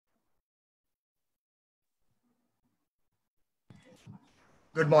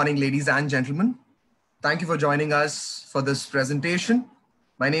Good morning, ladies and gentlemen. Thank you for joining us for this presentation.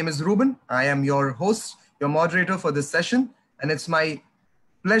 My name is Ruben. I am your host, your moderator for this session, and it's my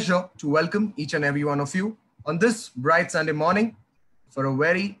pleasure to welcome each and every one of you on this bright Sunday morning for a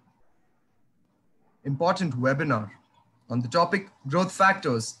very important webinar on the topic Growth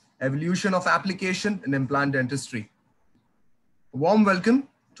Factors, Evolution of Application in Implant Dentistry. A warm welcome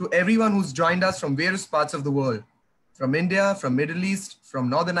to everyone who's joined us from various parts of the world, from India, from Middle East, from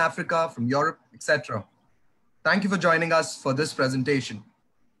Northern Africa, from Europe, etc. Thank you for joining us for this presentation.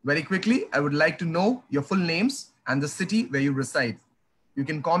 Very quickly, I would like to know your full names and the city where you reside. You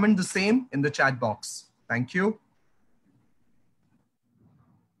can comment the same in the chat box. Thank you.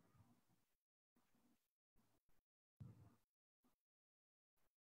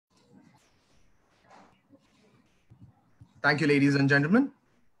 Thank you, ladies and gentlemen.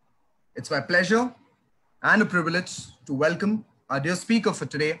 It's my pleasure and a privilege to welcome our dear speaker for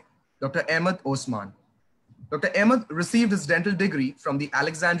today, Dr. Ahmed Osman. Dr. Ahmed received his dental degree from the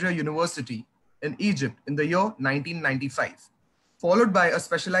Alexandria University in Egypt in the year 1995, followed by a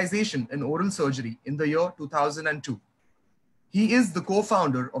specialization in oral surgery in the year 2002. He is the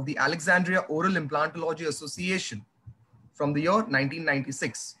co-founder of the Alexandria Oral Implantology Association from the year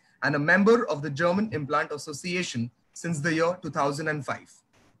 1996 and a member of the German Implant Association since the year 2005.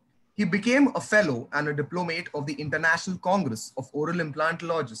 He became a fellow and a diplomate of the International Congress of Oral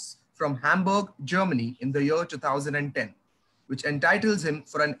Implantologists from Hamburg, Germany in the year 2010, which entitles him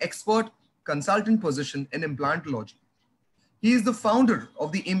for an expert consultant position in implantology. He is the founder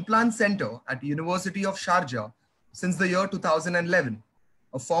of the Implant Center at the University of Sharjah since the year 2011,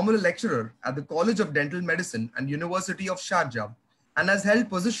 a former lecturer at the College of Dental Medicine and University of Sharjah, and has held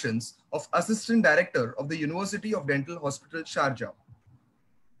positions of Assistant Director of the University of Dental Hospital Sharjah.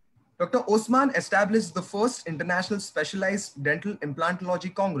 Dr. Osman established the first international specialized dental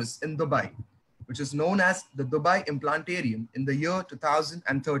implantology congress in Dubai, which is known as the Dubai Implantarium in the year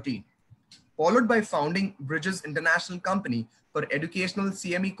 2013, followed by founding Bridges International Company for educational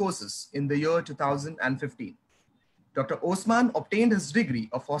CME courses in the year 2015. Dr. Osman obtained his degree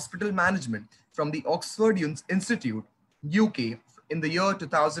of hospital management from the Oxford Institute, UK in the year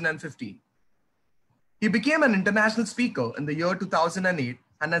 2015. He became an international speaker in the year 2008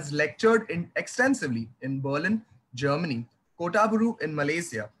 and has lectured extensively in Berlin, Germany, Kota Bharu in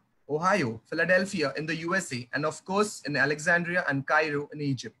Malaysia, Ohio, Philadelphia in the USA, and of course in Alexandria and Cairo in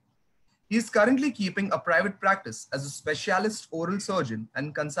Egypt. He is currently keeping a private practice as a specialist oral surgeon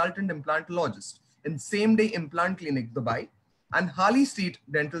and consultant implantologist in Same Day Implant Clinic, Dubai, and Harley Street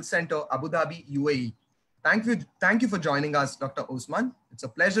Dental Center, Abu Dhabi, UAE. Thank you for joining us, Dr. Osman. It's a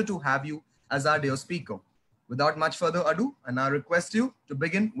pleasure to have you as our dear speaker. Without much further ado, I now request you to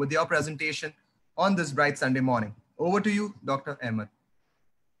begin with your presentation on this bright Sunday morning. Over to you, Dr. Ahmed.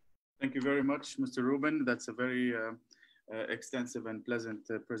 Thank you very much, Mr. Ruben. That's a very extensive and pleasant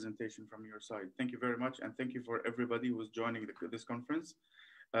presentation from your side. Thank you very much. And thank you for everybody who's joining this conference.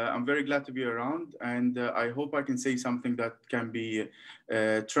 I'm very glad to be around, and I hope I can say something that can be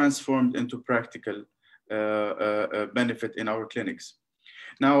transformed into practical benefit in our clinics.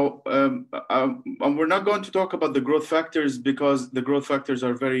 Now, we're not going to talk about the growth factors because the growth factors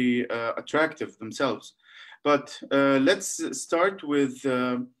are very attractive themselves. But let's start with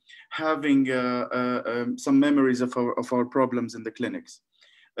having some memories of our problems in the clinics.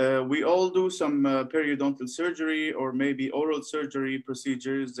 We all do some periodontal surgery or maybe oral surgery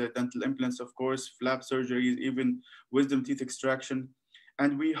procedures, dental implants, of course, flap surgeries, even wisdom teeth extraction.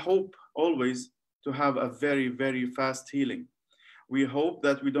 And we hope always to have a very, very fast healing. We hope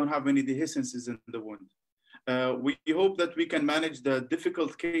that we don't have any dehiscences in the wound. We hope that we can manage the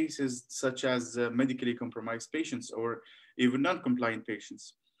difficult cases such as medically compromised patients or even non-compliant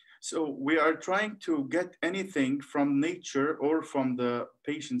patients. So we are trying to get anything from nature or from the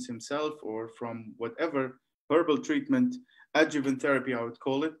patient himself or from whatever herbal treatment, adjuvant therapy, I would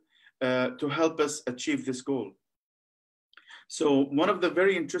call it, to help us achieve this goal. So one of the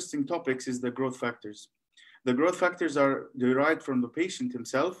very interesting topics is the growth factors. The growth factors are derived from the patient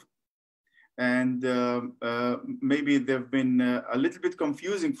himself, and maybe they've been a little bit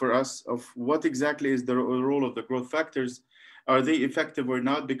confusing for us of what exactly is the role of the growth factors. Are they effective or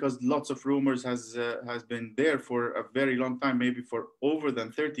not? Because lots of rumors has been there for a very long time, maybe for over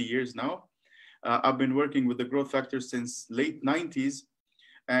than 30 years now. I've been working with the growth factors since late 90s,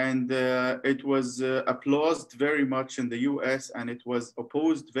 and it was applauded very much in the US, and it was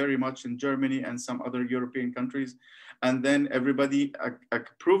opposed very much in Germany and some other European countries. And then everybody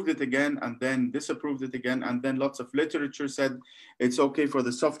approved it again, and then disapproved it again. And then lots of literature said it's okay for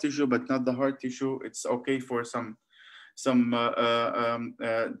the soft tissue, but not the hard tissue. It's okay for some some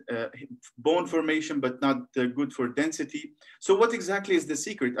bone formation, but not good for density. So what exactly is the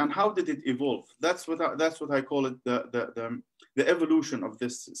secret, and how did it evolve? That's what I call it, the evolution of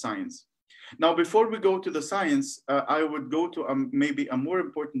this science. Now, before we go to the science, I would go to maybe a more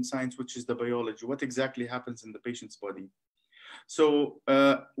important science, which is the biology. What exactly happens in the patient's body? So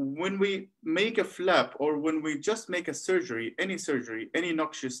when we make a flap, or when we just make a surgery, any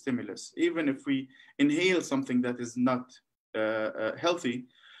noxious stimulus, even if we inhale something that is not healthy,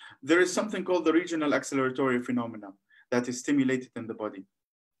 there is something called the regional acceleratory phenomena that is stimulated in the body.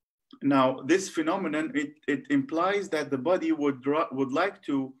 Now, this phenomenon, it implies that the body would like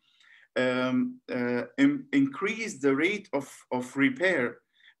to increase the rate of repair,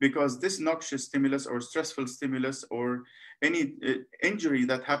 because this noxious stimulus or stressful stimulus or any injury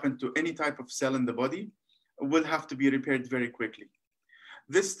that happened to any type of cell in the body will have to be repaired very quickly.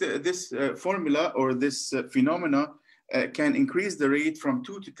 This formula or this phenomena can increase the rate from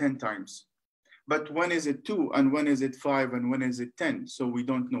 2 to 10 times. But when is it 2 and when is it 5 and when is it 10? So we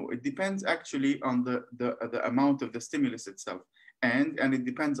don't know. It depends actually on the amount of the stimulus itself. And it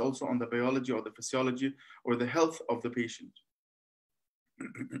depends also on the biology or the physiology or the health of the patient.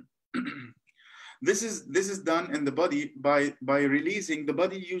 This is done in the body by releasing. The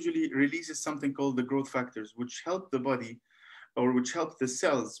body usually releases something called the growth factors, which help the body, or which help the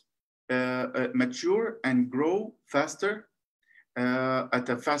cells mature and grow faster at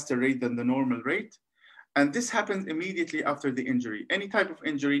a faster rate than the normal rate. And this happens immediately after the injury. Any type of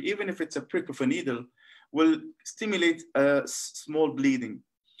injury, even if it's a prick of a needle, will stimulate small bleeding.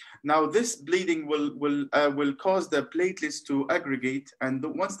 Now, this bleeding will cause the platelets to aggregate, and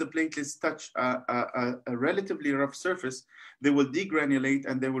once the platelets touch a relatively rough surface, they will degranulate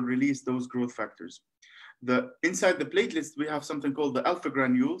and they will release those growth factors. Inside the platelets, we have something called the alpha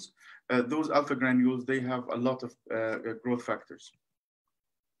granules. Those alpha granules, they have a lot of growth factors.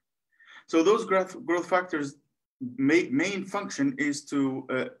 So those growth factors' main function is to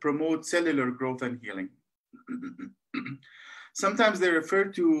promote cellular growth and healing. Sometimes they refer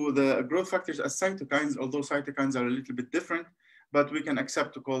to the growth factors as cytokines, although cytokines are a little bit different, but we can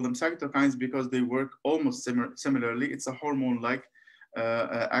accept to call them cytokines because they work almost similarly. It's a hormone-like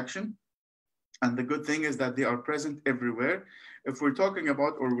action. And the good thing is that they are present everywhere. If we're talking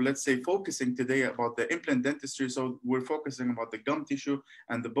about, or let's say focusing today about the implant dentistry, so we're focusing about the gum tissue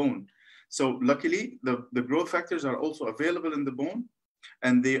and the bone. So luckily, the growth factors are also available in the bone,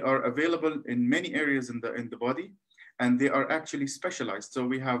 and they are available in many areas in the body, and they are actually specialized. So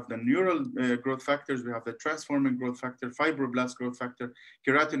we have the neural growth factors, we have the transforming growth factor, fibroblast growth factor,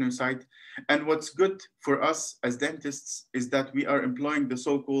 keratinocyte. And what's good for us as dentists is that we are employing the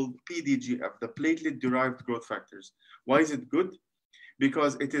so-called PDGF, the platelet-derived growth factors. Why is it good?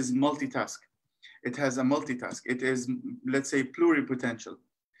 Because it is multitask. It has a multitask. It is, let's say, pluripotential.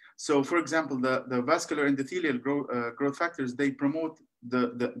 So for example, the vascular endothelial growth factors, they promote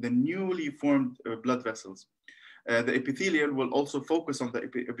the newly formed blood vessels. The epithelial will also focus on the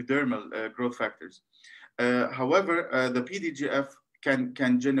epidermal growth factors. However, the PDGF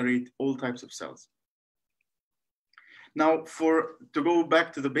can generate all types of cells. Now, to go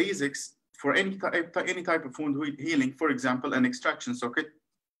back to the basics, for any type of wound healing, for example, an extraction socket,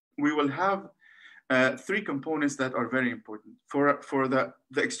 we will have 3 components that are very important. For the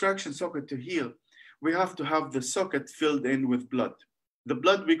extraction socket to heal, we have to have the socket filled in with blood. The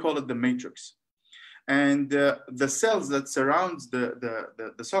blood, we call it the matrix. And the cells that surrounds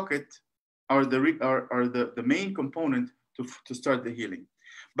the socket are the main component to start the healing.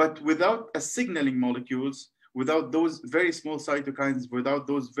 But without a signaling molecules, without those very small cytokines, without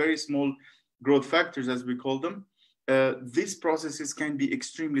those very small growth factors, as we call them, these processes can be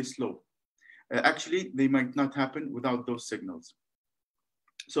extremely slow. Actually, they might not happen without those signals.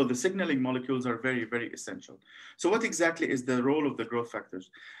 So the signaling molecules are very, very essential. So what exactly is the role of the growth factors?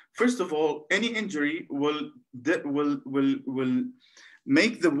 First of all, any injury will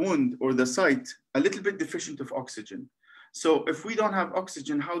make the wound or the site a little bit deficient of oxygen. So if we don't have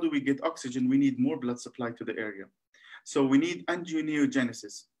oxygen, how do we get oxygen? We need more blood supply to the area. So we need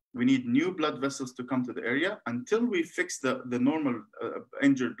angiogenesis. We need new blood vessels to come to the area. Until we fix the normal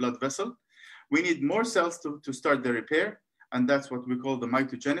injured blood vessel, we need more cells to start the repair. And that's what we call the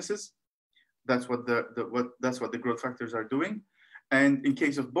mitogenesis. That's what the growth factors are doing. And in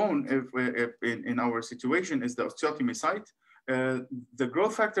case of bone, if in our situation is the osteotomy site, the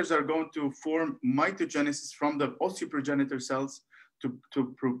growth factors are going to form mitogenesis from the osteoprogenitor cells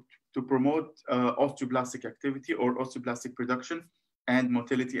to promote osteoblastic activity or osteoblastic production and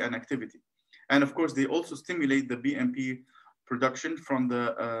motility and activity. And of course, they also stimulate the BMP production from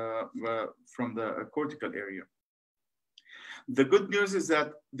the cortical area. The good news is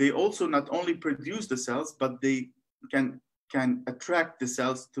that they also not only produce the cells, but they can attract the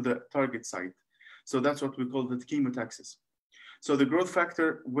cells to the target site. So that's what we call the chemotaxis. So the growth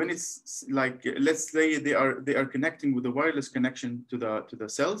factor, when it's like, let's say they are connecting with a wireless connection to the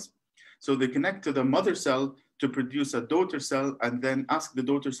cells. So they connect to the mother cell to produce a daughter cell, and then ask the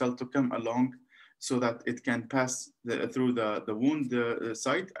daughter cell to come along so that it can pass through the wound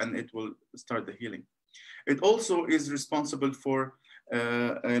site, and it will start the healing. It also is responsible for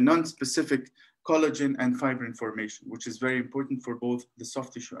a non-specific collagen and fibrin formation, which is very important for both the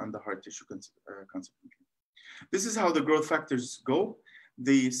soft tissue and the hard tissue consequently. This is how the growth factors go.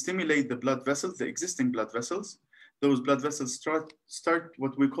 They stimulate the blood vessels, the existing blood vessels. Those blood vessels start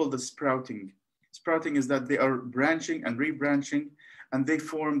what we call the sprouting. Sprouting is that they are branching and rebranching, and they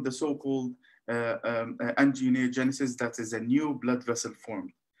form the so-called angiogenesis, that is a new blood vessel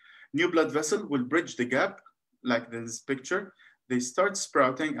formed. New blood vessel will bridge the gap, like this picture. They start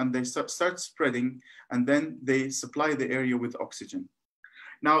sprouting and they start spreading, and then they supply the area with oxygen.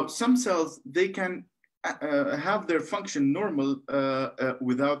 Now, some cells, they can have their function normal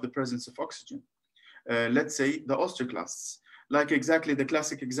without the presence of oxygen. Let's say the osteoclasts, like exactly the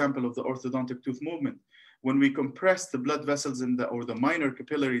classic example of the orthodontic tooth movement. When we compress the blood vessels or the minor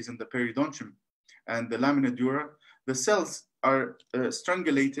capillaries in the periodontium and the lamina dura, the cells are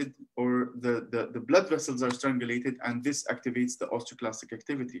strangulated, or the blood vessels are strangulated, and this activates the osteoclastic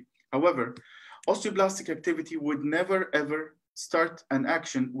activity. However, osteoblastic activity would never ever start an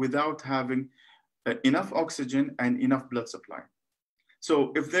action without having enough oxygen and enough blood supply.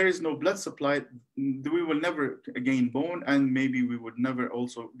 So if there is no blood supply, we will never gain bone, and maybe we would never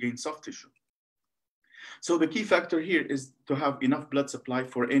also gain soft tissue. So the key factor here is to have enough blood supply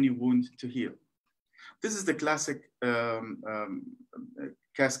for any wound to heal. This is the classic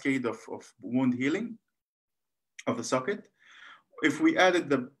cascade of wound healing of the socket. If we added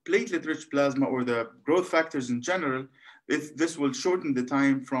the platelet-rich plasma or the growth factors in general, this will shorten the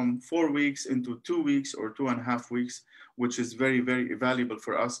time from 4 weeks into 2 weeks or 2.5 weeks, which is very, very valuable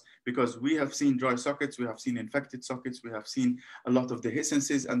for us, because we have seen dry sockets, we have seen infected sockets, we have seen a lot of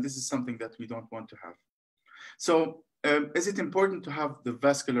dehiscences, and this is something that we don't want to have. So is it important to have the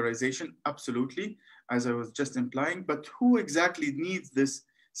vascularization? Absolutely, as I was just implying, but who exactly needs this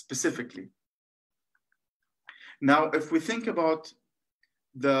specifically? Now, if we think about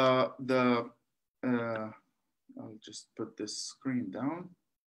I'll just put this screen down.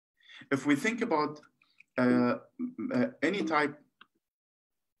 If we think about any type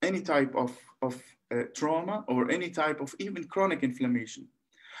of trauma, or any type of even chronic inflammation,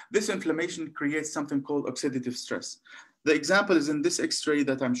 this inflammation creates something called oxidative stress. The example is in this X-ray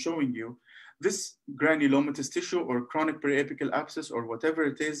that I'm showing you. This granulomatous tissue or chronic periapical abscess or whatever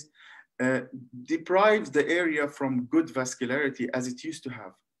it is deprives the area from good vascularity as it used to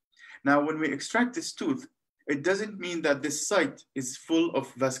have. Now, when we extract this tooth, it doesn't mean that this site is full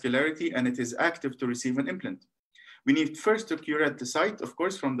of vascularity and it is active to receive an implant. We need first to curate the site, of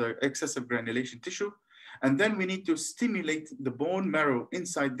course, from the excessive granulation tissue, and then we need to stimulate the bone marrow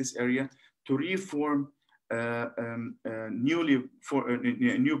inside this area to reform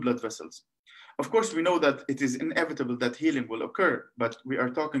new blood vessels. Of course, we know that it is inevitable that healing will occur, but we are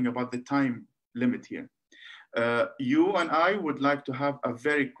talking about the time limit here. You and I would like to have a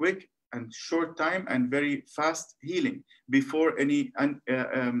very quick and short time and very fast healing before any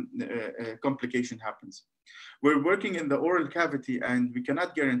complication happens. We're working in the oral cavity, and we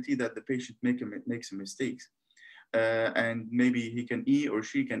cannot guarantee that the patient makes some mistakes. And maybe he can eat or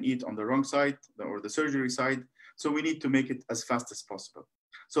she can eat on the wrong side or the surgery side. So we need to make it as fast as possible.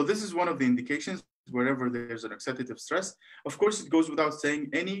 So this is one of the indications wherever there's an oxidative stress. Of course, it goes without saying,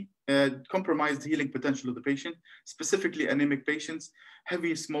 any compromised healing potential of the patient, specifically anemic patients,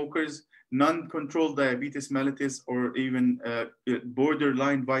 heavy smokers, non-controlled diabetes mellitus, or even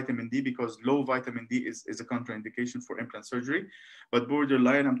borderline vitamin D, because low vitamin D is a contraindication for implant surgery. But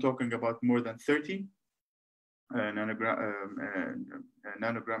borderline, I'm talking about more than 30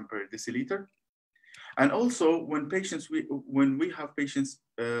 nanogram per deciliter. And also when we have patients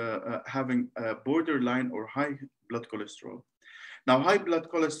having borderline or high blood cholesterol. Now, high blood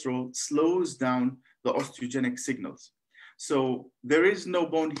cholesterol slows down the osteogenic signals. So there is no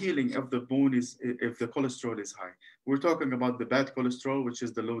bone healing if the cholesterol is high. We're talking about the bad cholesterol, which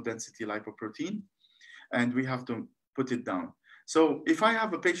is the low density lipoprotein, and we have to put it down. So if I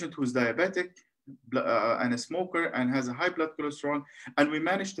have a patient who's diabetic and a smoker and has a high blood cholesterol, and we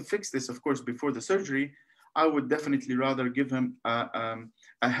manage to fix this, of course, before the surgery, I would definitely rather give him a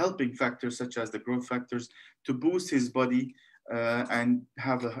helping factor, such as the growth factors, to boost his body and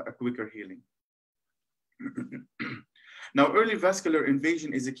have a quicker healing. Now, early vascular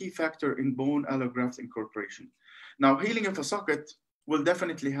invasion is a key factor in bone allograft incorporation. Now, healing of a socket will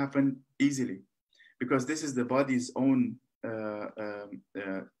definitely happen easily because this is the body's own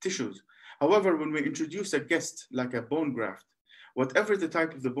tissues. However, when we introduce a guest like a bone graft, whatever the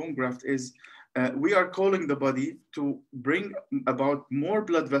type of the bone graft is, we are calling the body to bring about more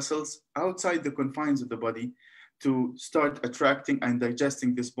blood vessels outside the confines of the body to start attracting and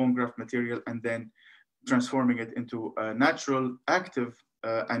digesting this bone graft material and then transforming it into a natural, active,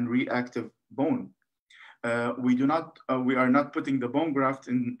 and reactive bone. We are not putting the bone graft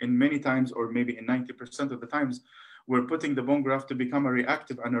in many times, or maybe in 90% of the times, we're putting the bone graft to become a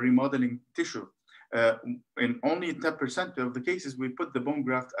reactive and a remodeling tissue. In only 10% of the cases, we put the bone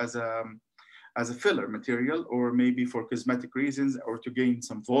graft as a filler material, or maybe for cosmetic reasons, or to gain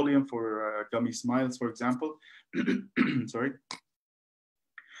some volume for gummy smiles, for example. Sorry.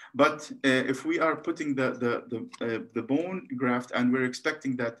 But if we are putting the bone graft and we're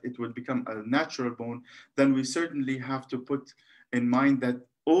expecting that it will become a natural bone, then we certainly have to put in mind that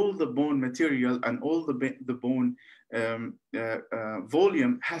all the bone material and all the bone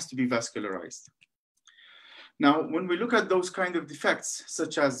volume has to be vascularized. Now, when we look at those kind of defects,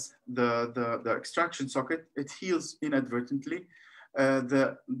 such as the extraction socket, it heals inadvertently.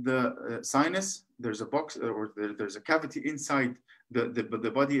 The sinus, there's a box or there's a cavity inside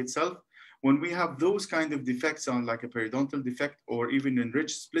the body itself. When we have those kind of defects on like a periodontal defect or even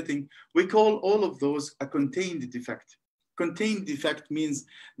enriched splitting, we call all of those a contained defect. Contained defect means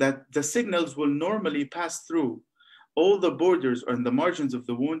that the signals will normally pass through all the borders and the margins of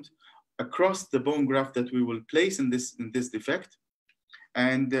the wound across the bone graft that we will place in this defect,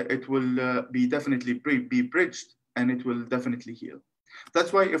 and it will be definitely be bridged, and it will definitely heal.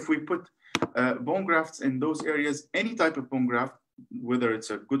 That's why if we put bone grafts in those areas, any type of bone graft, whether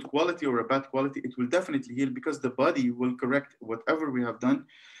it's a good quality or a bad quality, it will definitely heal because the body will correct whatever we have done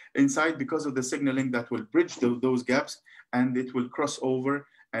inside because of the signaling that will bridge those gaps, and it will cross over,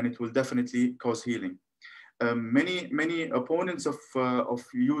 and it will definitely cause healing. Many opponents of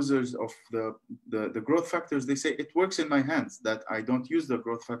users of the growth factors, they say it works in my hands, that I don't use the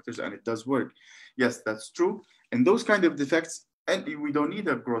growth factors and it does work. Yes, that's true. In those kind of defects, and we don't need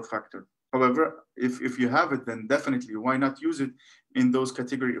a growth factor. However, if you have it, then definitely why not use it in those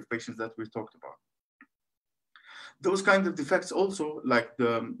category of patients that we talked about. Those kind of defects also, like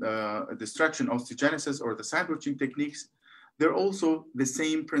the distraction osteogenesis or the sandwiching techniques, they're also the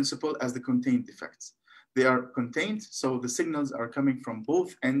same principle as the contained defects. They are contained, so the signals are coming from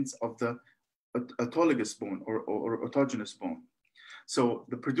both ends of the autologous bone or autogenous bone. So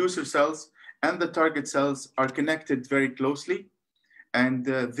the producer cells and the target cells are connected very closely, and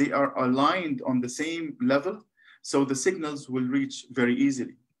they are aligned on the same level, so the signals will reach very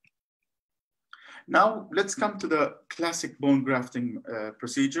easily. Now, let's come to the classic bone grafting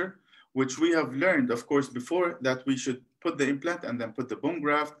procedure, which we have learned, of course, before, that we should put the implant and then put the bone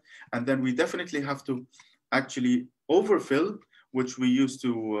graft, and then we definitely have to actually overfill, which we used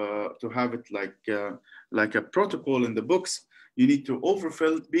to have it like a protocol in the books. You need to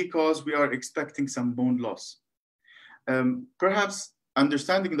overfill because we are expecting some bone loss. Perhaps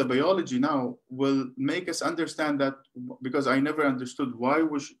understanding the biology now will make us understand that, because I never understood why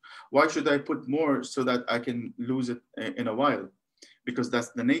should I put more so that I can lose it in a while, because that's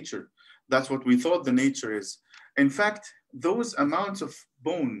the nature. That's what we thought the nature is. In fact, those amounts of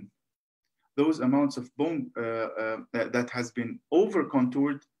bone that has been over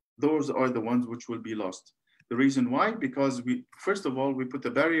contoured, those are the ones which will be lost. The reason why, because first of all, we put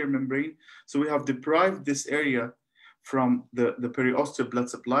a barrier membrane, so we have deprived this area from the periosteal blood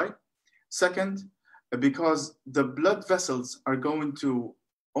supply. Second, because the blood vessels are going to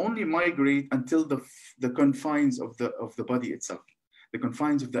only migrate until the confines of the body itself, the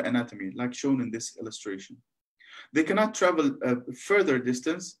confines of the anatomy, like shown in this illustration. They cannot travel a further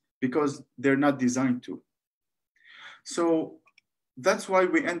distance because they're not designed to. So that's why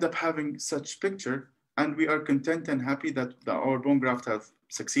we end up having such picture, and we are content and happy that our bone graft have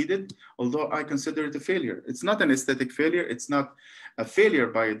succeeded, although I consider it a failure. It's not an aesthetic failure. It's not a failure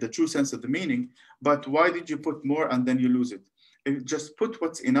by the true sense of the meaning, but why did you put more and then you lose it? Just put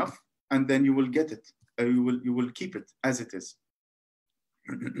what's enough, and then you will get it. You will keep it as it is.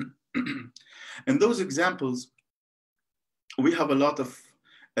 In those examples, we have a lot of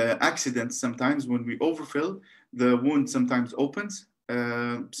accidents. Sometimes when we overfill, the wound sometimes opens.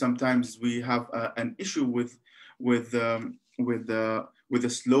 Sometimes we have an issue with a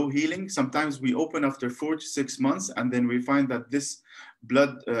slow healing. Sometimes we open after 4 to 6 months, and then we find that this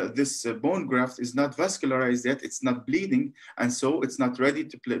bone graft is not vascularized yet. It's not bleeding, and so it's not ready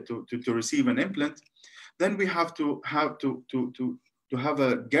to receive an implant. then we have to have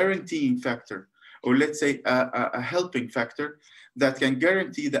a guaranteeing factor, or let's say a helping factor that can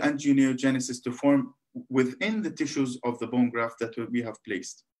guarantee the angiogenesis to form within the tissues of the bone graft that we have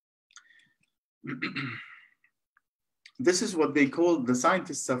placed. This is what the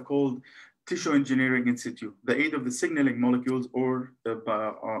scientists have called tissue engineering in situ, the aid of the signaling molecules, or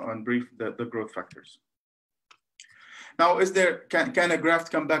on brief, the growth factors. Now, can a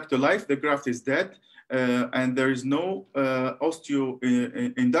graft come back to life? The graft is dead, and there is no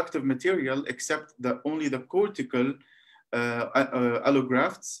osteoinductive material except only the cortical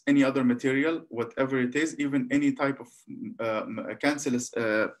allografts. Any other material, whatever it is, even any type of cancellous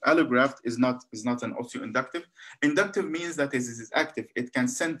allograft is not an osteoinductive. Inductive means that it is active. It can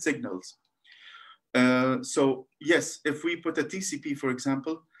send signals. So yes, if we put a TCP, for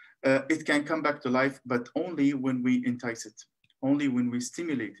example, it can come back to life, but only when we entice it, only when we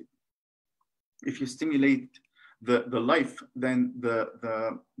stimulate it. If you stimulate the life, then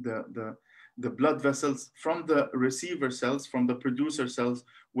the blood vessels from the receiver cells, from the producer cells,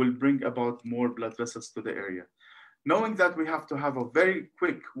 will bring about more blood vessels to the area. Knowing that we have to have a very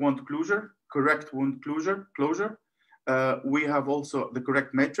quick wound closure, correct wound closure, we have also the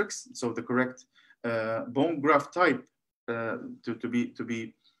correct matrix, so the correct bone graft type to be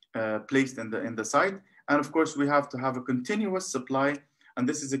placed in the site. And of course, we have to have a continuous supply, and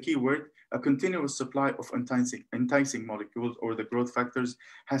this is a key word, a continuous supply of enticing molecules, or the growth factors,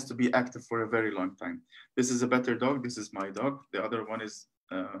 has to be active for a very long time. This is a better dog. This is my dog. The other one is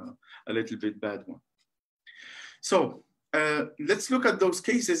a little bit bad one. So let's look at those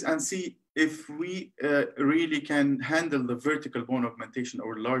cases and see if we really can handle the vertical bone augmentation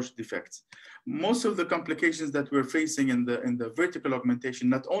or large defects. Most of the complications that we're facing in the vertical augmentation,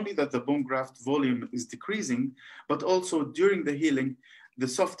 not only that the bone graft volume is decreasing, but also during the healing, the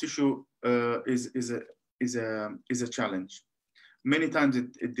soft tissue is a challenge. Many times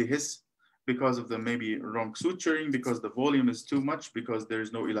it dehisces because of the maybe wrong suturing, because the volume is too much, because there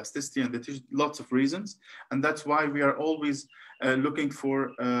is no elasticity, and there's lots of reasons. And that's why we are always looking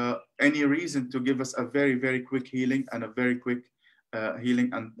for any reason to give us a very, very quick healing and a very quick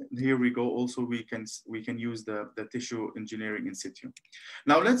healing. And here we go. Also, we can use the tissue engineering in situ.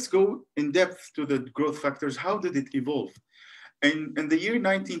 Now let's go in depth to the growth factors. How did it evolve? In the year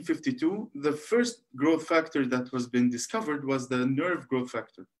 1952, the first growth factor that was been discovered was the nerve growth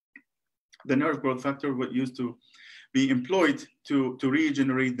factor. The nerve growth factor was used to be employed to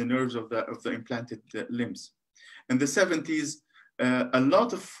regenerate the nerves of the implanted limbs. In the 70s, a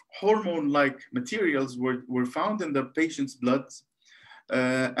lot of hormone-like materials were found in the patient's blood,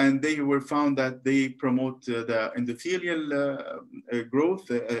 and they were found that they promote the endothelial growth,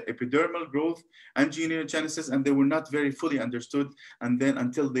 epidermal growth, angiogenesis, and they were not very fully understood. And then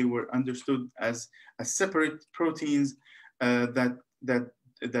until they were understood as separate proteins that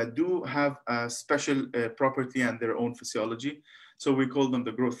do have a special property and their own physiology. So we call them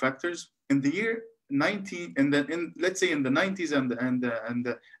the growth factors. In the year let's say in the 90s and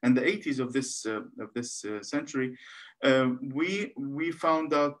the 80s of this century, we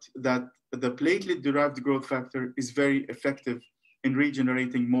found out that the platelet-derived growth factor is very effective in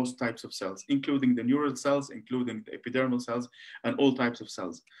regenerating most types of cells, including the neural cells, including the epidermal cells, and all types of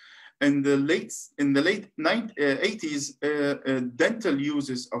cells. In the late 80s, dental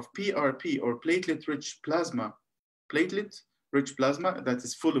uses of PRP, or platelet-rich plasma, platelet-rich plasma that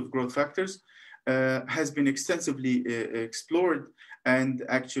is full of growth factors, has been extensively explored, and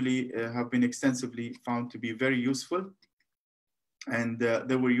actually have been extensively found to be very useful. And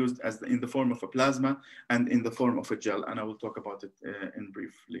they were used in the form of a plasma and in the form of a gel, and I will talk about it in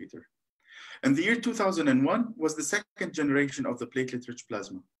brief later. And the year 2001 was the second generation of the platelet-rich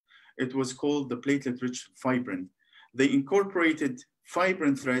plasma. It was called the platelet-rich fibrin. They incorporated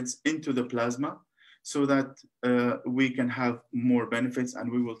fibrin threads into the plasma so that we can have more benefits,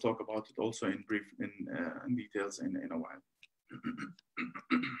 and we will talk about it also in brief, in details in a while.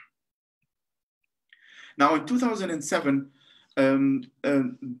 Now, in 2007,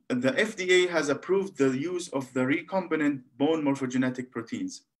 the FDA has approved the use of the recombinant bone morphogenetic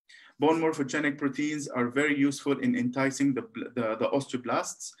proteins. Bone morphogenic proteins are very useful in enticing the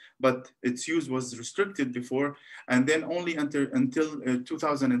osteoblasts, but its use was restricted before, and then only until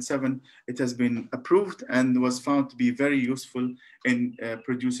 2007, it has been approved and was found to be very useful in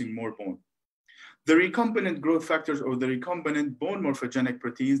producing more bone. The recombinant growth factors, or the recombinant bone morphogenic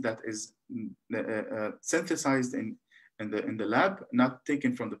proteins that is synthesized in the lab, not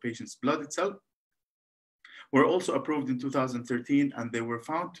taken from the patient's blood itself, were also approved in 2013, and they were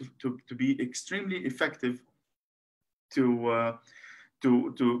found to be extremely effective to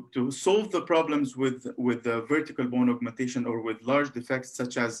to solve the problems with the vertical bone augmentation or with large defects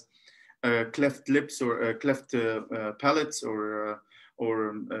such as cleft lips or cleft palates or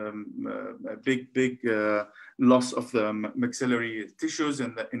a big loss of the maxillary tissues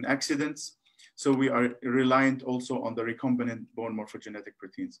in accidents. So we are reliant also on the recombinant bone morphogenetic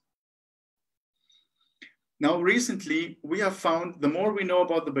proteins. Now, recently, we have found the more we know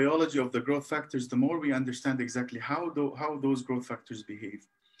about the biology of the growth factors, the more we understand exactly how those growth factors behave.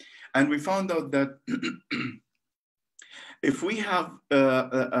 And we found out that if we have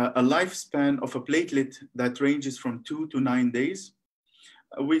a lifespan of a platelet that ranges from 2 to 9 days,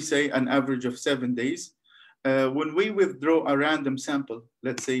 we say an average of 7 days, when we withdraw a random sample,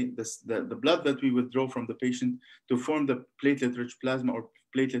 let's say the blood that we withdraw from the patient to form the platelet-rich plasma or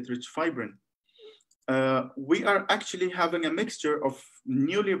platelet-rich fibrin, we are actually having a mixture of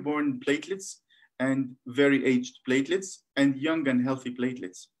newly born platelets and very aged platelets and young and healthy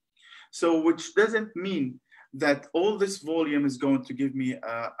platelets. So which doesn't mean that all this volume is going to give me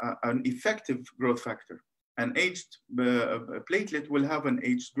an effective growth factor. An aged platelet will have an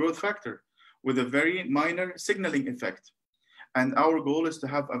aged growth factor with a very minor signaling effect. And our goal is to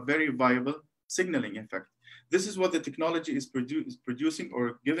have a very viable signaling effect. This is what the technology is producing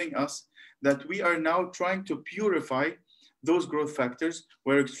or giving us, that we are now trying to purify those growth factors.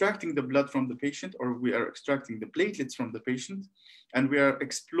 We're extracting the blood from the patient, or we are extracting the platelets from the patient, and we are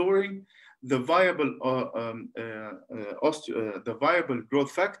exploring the viable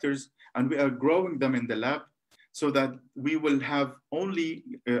growth factors, and we are growing them in the lab so that we will have only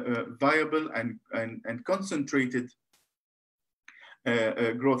viable and concentrated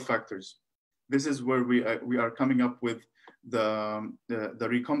growth factors. This is where we are coming up with the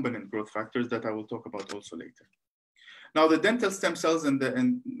recombinant growth factors that I will talk about also later. Now, the dental stem cells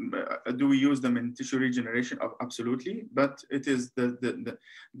do we use them in tissue regeneration? Absolutely, but it is the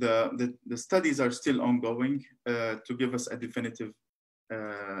studies are still ongoing to give us a definitive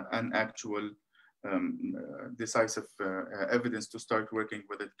and actual decisive evidence to start working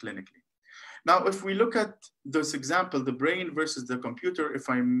with it clinically. Now, if we look at this example, the brain versus the computer, if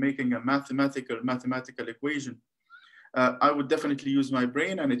I'm making a mathematical equation, I would definitely use my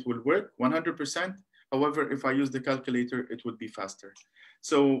brain and it will work 100%. However, if I use the calculator, it would be faster.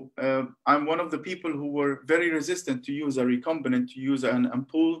 So I'm one of the people who were very resistant to use a recombinant, to use an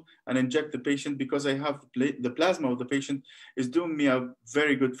ampoule and inject the patient, because I have the plasma of the patient is doing me a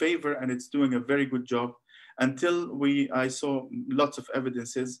very good favor and it's doing a very good job, until I saw lots of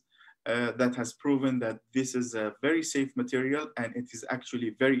evidences that has proven that this is a very safe material and it is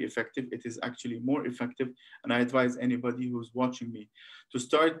actually very effective. It is actually more effective. And I advise anybody who's watching me to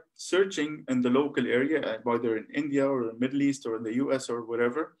start searching in the local area, whether in India or the Middle East or in the US or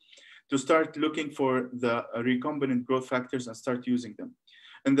wherever, to start looking for the recombinant growth factors and start using them.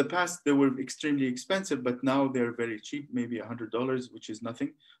 In the past, they were extremely expensive, but now they're very cheap, maybe $100, which is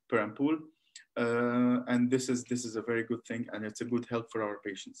nothing per ampoule. And this is a very good thing, and it's a good help for our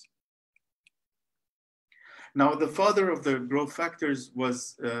patients. Now, the father of the growth factors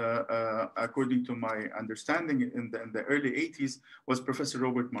was, according to my understanding in the early 80s, was Professor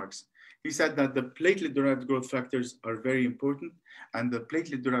Robert Marks. He said that the platelet-derived growth factors are very important, and the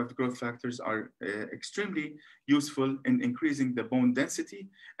platelet-derived growth factors are extremely useful in increasing the bone density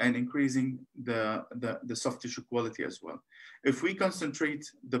and increasing the soft tissue quality as well. If we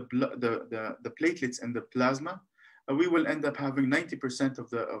concentrate the platelets in the plasma, we will end up having 90% of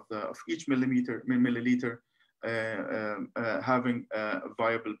each milliliter having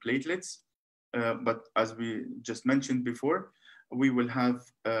viable platelets. But as we just mentioned before, we will have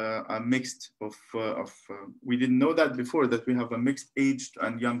a mixed we didn't know that before, that we have a mixed aged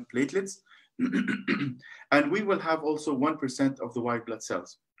and young platelets. And we will have also 1% of the white blood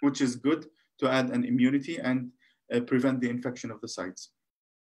cells, which is good to add an immunity and prevent the infection of the sites.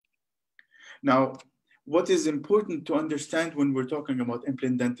 Now, what is important to understand when we're talking about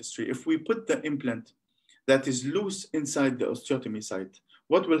implant dentistry, if we put the implant that is loose inside the osteotomy site,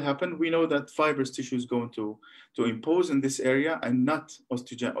 what will happen? We know that fibrous tissue is going to impose in this area and not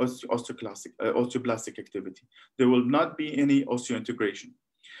osteoblastic activity. There will not be any osseointegration.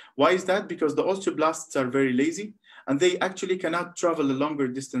 Why is that? Because the osteoblasts are very lazy and they actually cannot travel a longer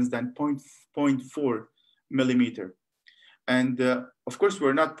distance than 0.4 millimeter. And of course,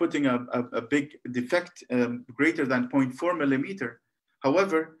 we're not putting a big defect greater than 0.4 millimeter.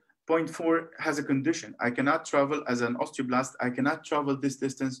 However, 0.4 has a condition. I cannot travel as an osteoblast. I cannot travel this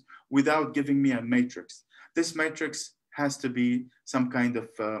distance without giving me a matrix. This matrix has to be some kind of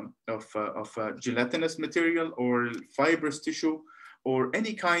gelatinous material or fibrous tissue or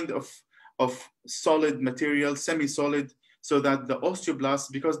any kind of solid material, semi-solid, so that the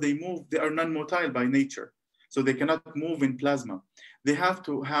osteoblasts, because they move, they are non-motile by nature, so they cannot move in plasma. They have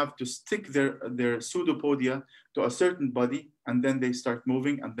to stick their pseudopodia to a certain body, and then they start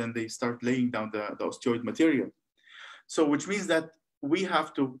moving, and then they start laying down the osteoid material. So which means that we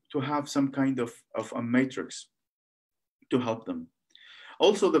have to have some kind of a matrix to help them.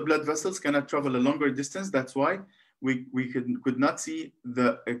 Also, the blood vessels cannot travel a longer distance. That's why we could not see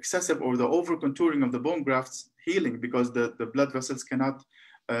the excessive or the over contouring of the bone grafts healing, because the blood vessels cannot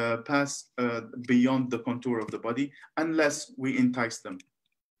pass beyond the contour of the body unless we entice them.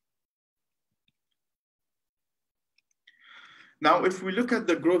 Now, if we look at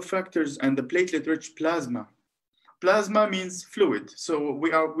the growth factors and the platelet-rich plasma, plasma means fluid. So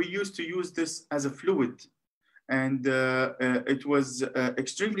we used to use this as a fluid, and it was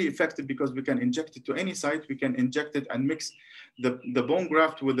extremely effective because we can inject it to any site. We can inject it and mix the bone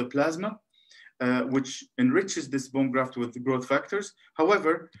graft with the plasma, which enriches this bone graft with the growth factors.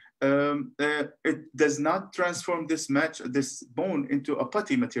 However, it does not transform this bone into a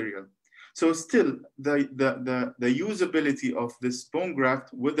putty material. So still, the usability of this bone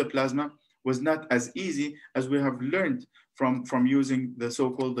graft with the plasma was not as easy as we have learned from using the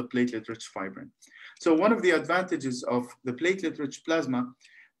so-called the platelet-rich fibrin. So one of the advantages of the platelet-rich plasma,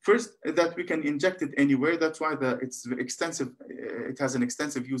 first, that we can inject it anywhere. That's why it has an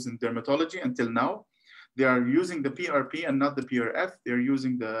extensive use in dermatology until now. They are using the PRP and not the PRF.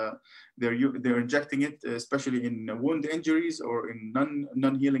 They're injecting it, especially in wound injuries or in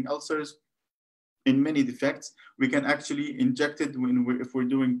non-healing ulcers. In many defects, we can actually inject it if we're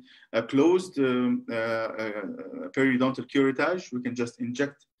doing a closed periodontal curettage. We can just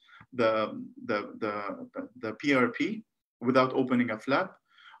inject the PRP without opening a flap,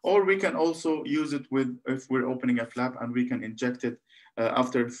 or we can also use it if we're opening a flap, and we can inject it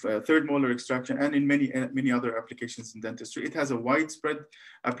after third molar extraction, and in many other applications in dentistry. It has a widespread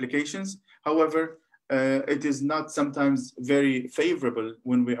applications. However, it is not sometimes very favorable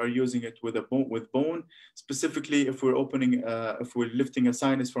when we are using it with bone, specifically if we're if we're lifting a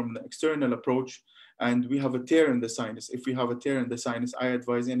sinus from the external approach and we have a tear in the sinus. If we have a tear in the sinus, I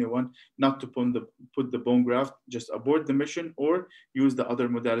advise anyone not to put the bone graft, just abort the mission or use the other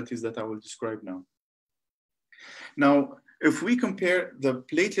modalities that I will describe now. Now, if we compare the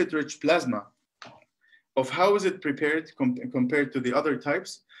platelet-rich plasma of how is it prepared compared to the other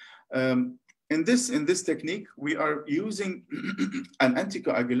types, in this technique, we are using an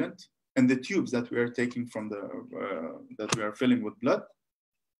anticoagulant in the tubes that we are taking from that we are filling with blood.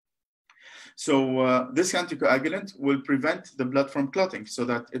 So this anticoagulant will prevent the blood from clotting, so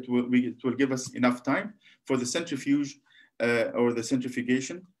that it will give us enough time for the centrifuge or the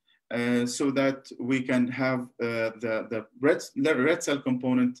centrifugation, so that we can have the red cell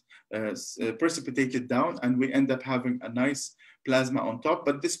component precipitated down, and we end up having a nice plasma on top.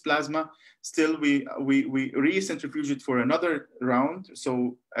 But this plasma, still we re-centrifuge it for another round.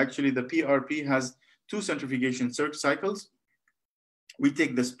 So actually the PRP has 2 centrifugation cycles. We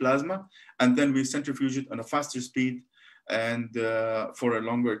take this plasma and then we centrifuge it on a faster speed and for a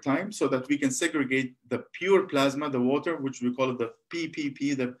longer time, so that we can segregate the pure plasma, the water, which we call it the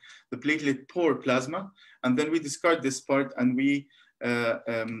PPP, the platelet poor plasma. And then we discard this part, and we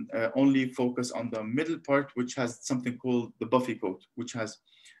only focus on the middle part, which has something called the buffy coat, which has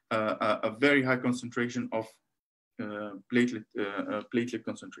a very high concentration of platelet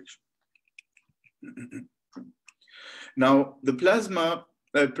concentration. Now, the plasma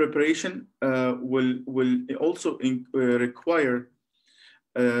preparation will also require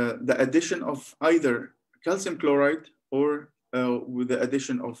the addition of either calcium chloride or with the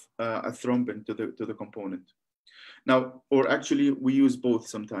addition of a thrombin to the component. Now, or actually we use both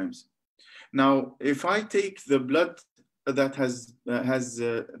sometimes. Now, if I take the blood that has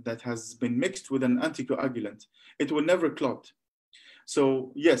been mixed with an anticoagulant, it will never clot.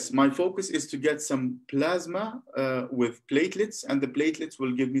 So yes, my focus is to get some plasma with platelets, and the platelets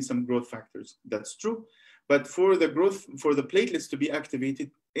will give me some growth factors. That's true. But for the platelets to be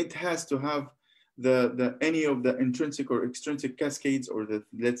activated, it has to have any of the intrinsic or extrinsic cascades, or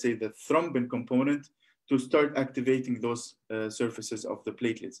let's say the thrombin component, to start activating those surfaces of the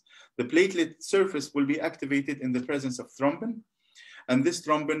platelets. The platelet surface will be activated in the presence of thrombin, and this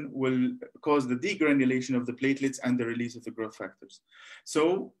thrombin will cause the degranulation of the platelets and the release of the growth factors.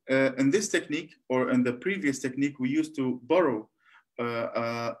 So in this technique, or in the previous technique, we used to borrow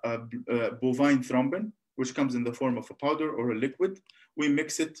a bovine thrombin, which comes in the form of a powder or a liquid. We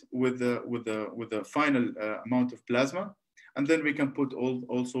mix it with the final amount of plasma, and then we can put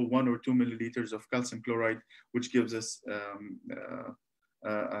also 1 or 2 milliliters of calcium chloride, which gives us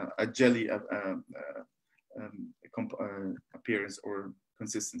a jelly, appearance or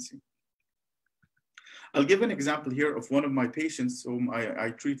consistency. I'll give an example here of one of my patients whom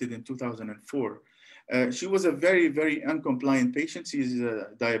I treated in 2004. She was a very, very uncompliant patient. She's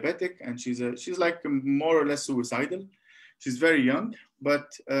diabetic, and she's like more or less suicidal. She's very young,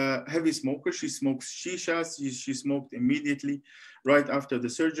 but heavy smoker. She smokes shisha. She smoked immediately right after the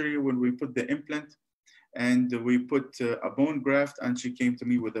surgery when we put the implant. And we put a bone graft, and she came to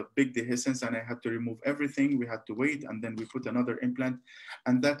me with a big dehiscence, and I had to remove everything. We had to wait, and then we put another implant.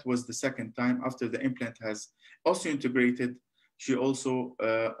 And that was the second time. After the implant has osseointegrated, she also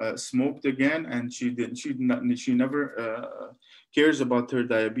smoked again, and she never cares about her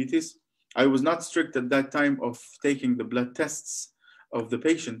diabetes. I was not strict at that time of taking the blood tests of the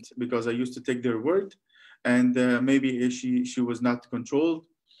patient because I used to take their word, and maybe she was not controlled.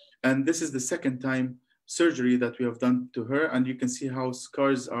 And this is the second time surgery that we have done to her, and you can see how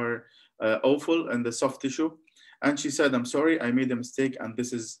scars are awful and the soft tissue. And she said, "I'm sorry, I made a mistake, and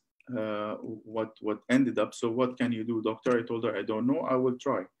this is what ended up. So what can you do, doctor?" I told her, "I don't know, I will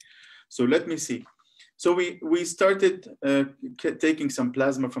try. So let me see." So we started taking some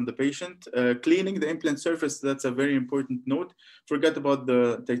plasma from the patient, cleaning the implant surface. That's a very important note. Forget about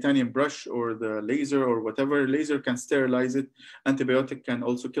the titanium brush or the laser or whatever. Laser can sterilize it. Antibiotic can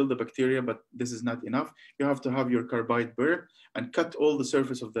also kill the bacteria, but this is not enough. You have to have your carbide burr and cut all the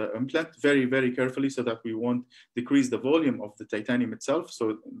surface of the implant very, very carefully so that we won't decrease the volume of the titanium itself,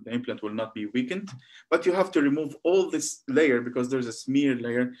 so the implant will not be weakened. But you have to remove all this layer because there's a smear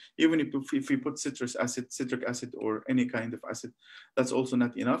layer. Even if you put citric acid or any kind of acid, that's also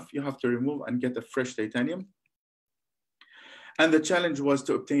not enough. You have to remove and get a fresh titanium. And the challenge was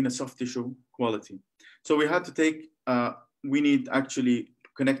to obtain a soft tissue quality. So we had to take, we need actually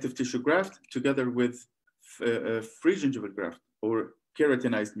connective tissue graft together with free gingival graft or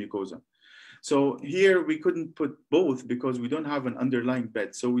keratinized mucosa. So here we couldn't put both because we don't have an underlying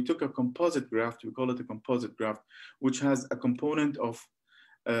bed. So we took a composite graft, we call it a composite graft, which has a component of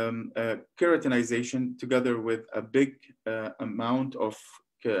keratinization together with a big amount of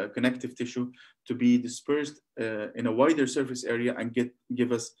connective tissue to be dispersed in a wider surface area and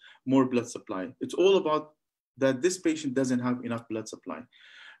give us more blood supply. It's all about that this patient doesn't have enough blood supply.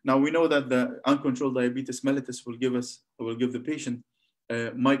 Now we know that the uncontrolled diabetes mellitus will give the patient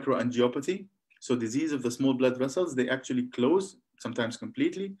microangiopathy, so disease of the small blood vessels. They actually close, sometimes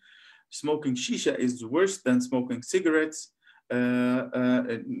completely. Smoking shisha is worse than smoking cigarettes.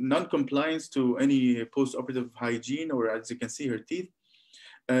 Non-compliance to any post-operative hygiene, or as you can see, her teeth,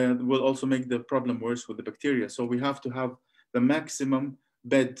 will also make the problem worse with the bacteria. So we have to have the maximum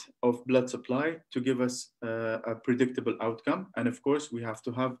bed of blood supply to give us a predictable outcome. And of course, we have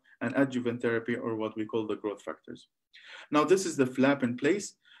to have an adjuvant therapy, or what we call the growth factors. Now, this is the flap in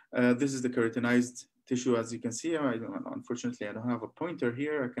place. This is the keratinized tissue, as you can see. Unfortunately, I don't have a pointer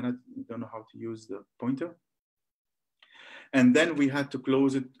here. Don't know how to use the pointer. And then we had to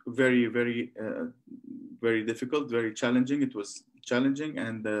close it very, very, very difficult, very challenging. It was challenging,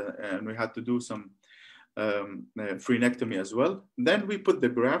 and we had to do some frenectomy as well. Then we put the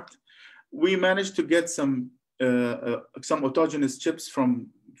graft. We managed to get some autogenous chips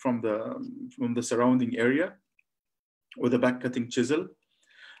from the surrounding area with a back cutting chisel.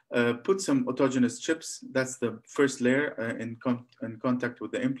 Put some autogenous chips. That's the first layer in contact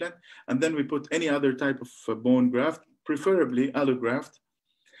with the implant. And then we put any other type of bone graft, preferably allograft.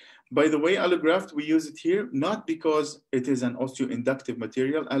 By the way, allograft, we use it here, not because it is an osteoinductive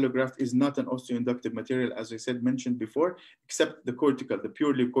material. Allograft is not an osteoinductive material, as I mentioned before, except the cortical, the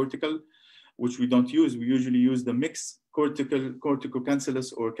purely cortical, which we don't use. We usually use the mixed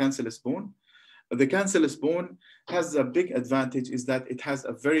corticocancellous or cancellous bone. The cancellous bone has a big advantage, is that it has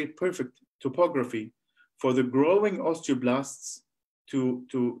a very perfect topography for the growing osteoblasts to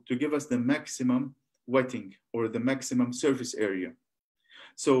give us the maximum wetting or the maximum surface area.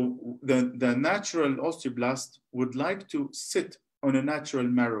 So the natural osteoblast would like to sit on a natural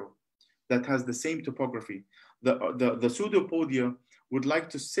marrow that has the same topography. The pseudopodia would like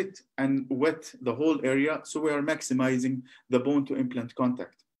to sit and wet the whole area, so we are maximizing the bone to implant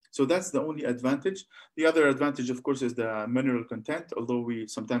contact. So that's the only advantage. The other advantage, of course, is the mineral content, although we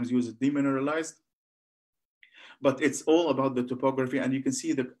sometimes use it demineralized. But it's all about the topography, and you can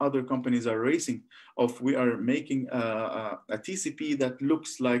see that other companies are racing we are making a TCP that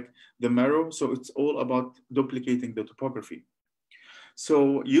looks like the marrow. So it's all about duplicating the topography.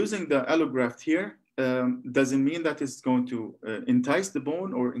 So using the allograft here doesn't mean that it's going to entice the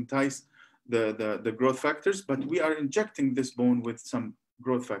bone or entice the growth factors, but we are injecting this bone with some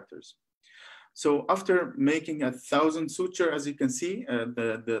growth factors. So after making 1,000 suture, as you can see,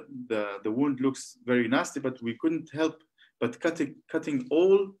 the wound looks very nasty, but we couldn't help but cutting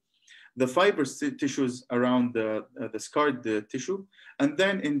all the fibrous tissues around the scarred tissue, and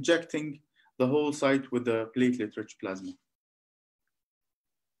then injecting the whole site with the platelet-rich plasma.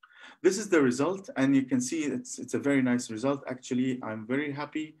 This is the result, and you can see it's a very nice result. Actually, I'm very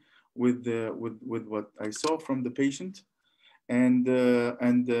happy with what I saw from the patient. And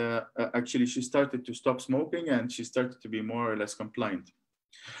actually, she started to stop smoking, and she started to be more or less compliant.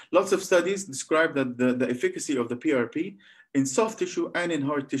 Lots of studies describe that the efficacy of the PRP in soft tissue and in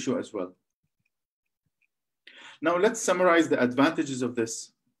hard tissue as well. Now let's summarize the advantages of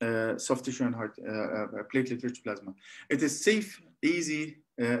this soft tissue and hard platelet-rich plasma. It is safe, easy,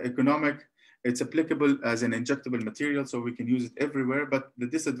 economic. It's applicable as an injectable material, so we can use it everywhere. But the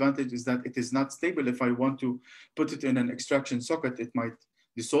disadvantage is that it is not stable. If I want to put it in an extraction socket, it might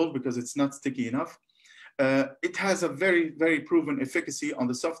dissolve because it's not sticky enough. It has a very, very proven efficacy on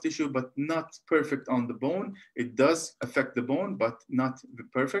the soft tissue, but not perfect on the bone. It does affect the bone, but not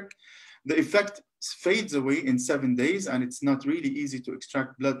perfect. The effect fades away in 7 days, and it's not really easy to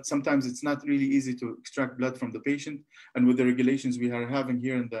extract blood. Sometimes it's not really easy to extract blood from the patient. And with the regulations we are having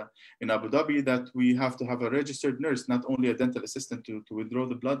here in Abu Dhabi, that we have to have a registered nurse, not only a dental assistant to withdraw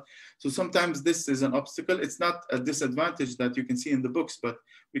the blood. So sometimes this is an obstacle. It's not a disadvantage that you can see in the books, but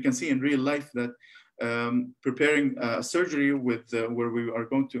we can see in real life that preparing a surgery with where we are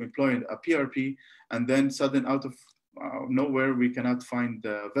going to employ a PRP, and then sudden out of nowhere we cannot find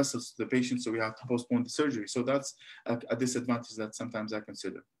vessels to the patient, so we have to postpone the surgery. So that's a disadvantage that sometimes I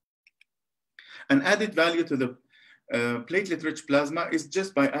consider. An added value to the platelet-rich plasma is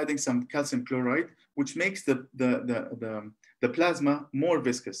just by adding some calcium chloride, which makes the plasma more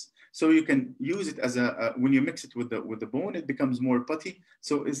viscous. So you can use it as when you mix it with the bone, it becomes more putty.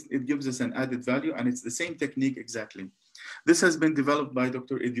 So it gives us an added value, and it's the same technique exactly. This has been developed by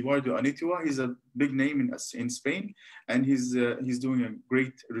Dr. Eduardo Anitua. He's a big name in Spain, and he's doing a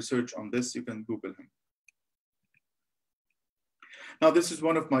great research on this. You can Google him. Now, this is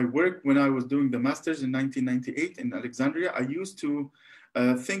one of my work when I was doing the master's in 1998 in Alexandria. I used to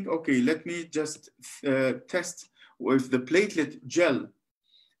think, okay, let me just test if the platelet gel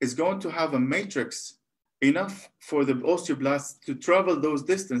is going to have a matrix enough for the osteoblasts to travel those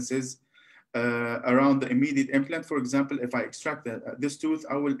distances around the immediate implant. For example, if I extract this tooth,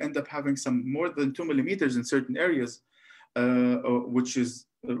 I will end up having some more than 2 millimeters in certain areas, which is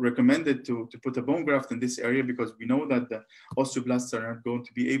recommended to put a bone graft in this area, because we know that the osteoblasts are not going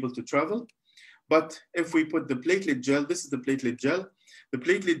to be able to travel. But if we put the platelet gel, this is the platelet gel. The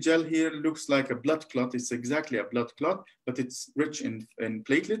platelet gel here looks like a blood clot. It's exactly a blood clot, but it's rich in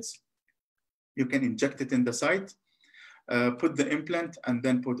platelets. You can inject it in the site, put the implant, and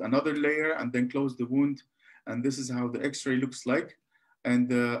then put another layer, and then close the wound. And this is how the X-ray looks like.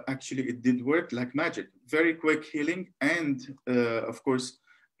 And actually, it did work like magic. Very quick healing, and of course,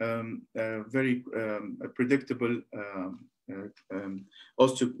 very predictable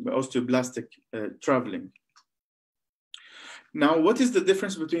osteoblastic traveling. Now, what is the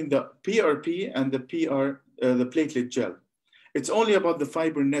difference between the PRP and the platelet gel? It's only about the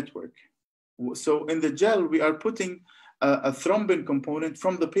fiber network. So in the gel, we are putting a thrombin component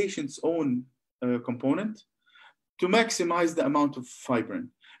from the patient's own component to maximize the amount of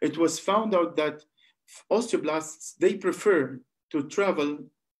fibrin. It was found out that osteoblasts, they prefer to travel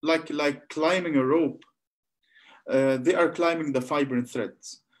like climbing a rope. They are climbing the fibrin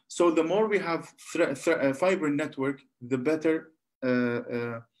threads. So the more we have fibrin network, the better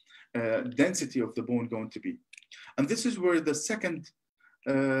density of the bone going to be. And this is where the second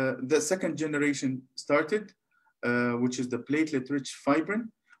generation started, which is the platelet-rich fibrin,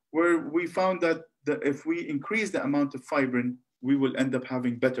 where we found that if we increase the amount of fibrin, we will end up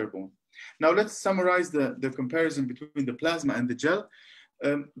having better bone. Now let's summarize the comparison between the plasma and the gel.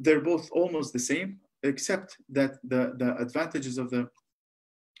 They're both almost the same, except that the advantages of the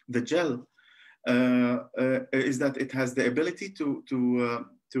gel is that it has the ability to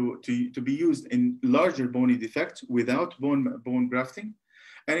be used in larger bony defects without bone grafting.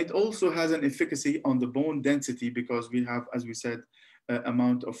 And it also has an efficacy on the bone density, because we have, as we said,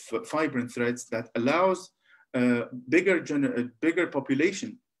 amount of fibrin threads that allows bigger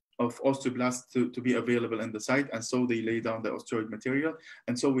population of osteoblasts to be available in the site, and so they lay down the osteoid material,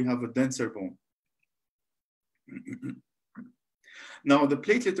 and so we have a denser bone. Now, the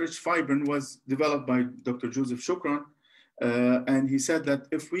platelet-rich fibrin was developed by Dr. Joseph Shukran, and he said that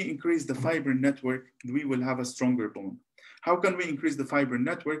if we increase the fibrin network, we will have a stronger bone. How can we increase the fibrin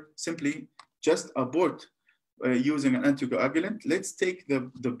network? Simply just abort using an anticoagulant. Let's take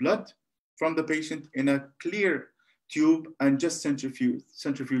the blood from the patient in a clear tube and just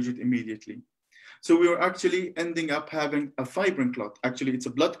centrifuge it immediately. So we were actually ending up having a fibrin clot. Actually, it's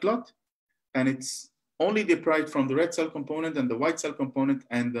a blood clot, and it's only deprived from the red cell component and the white cell component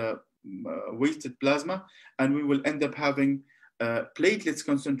and the wasted plasma, and we will end up having platelets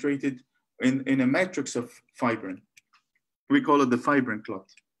concentrated in a matrix of fibrin. We call it the fibrin clot.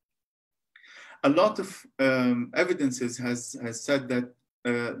 A lot of evidences has said that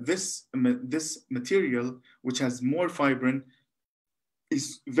this material, which has more fibrin,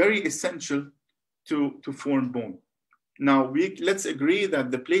 is very essential to form bone. Now, let's agree that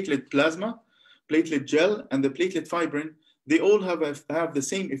the platelet plasma, platelet gel, and the platelet fibrin, they all have the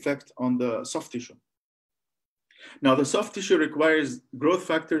same effect on the soft tissue. Now, the soft tissue requires growth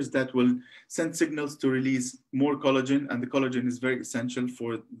factors that will send signals to release more collagen, and the collagen is very essential for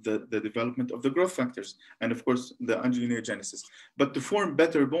the development of the growth factors, and of course, the angiogenesis. But to form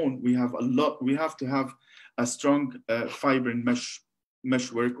better bone, we have to have a strong fibrin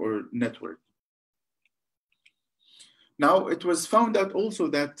meshwork or network. Now, it was found out also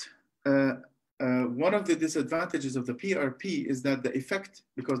that one of the disadvantages of the PRP is that the effect,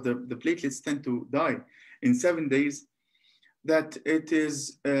 because the platelets tend to die in 7 days, that it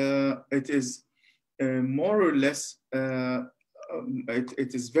is more or less,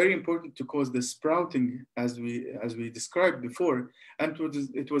 it is very important to cause the sprouting as we described before. And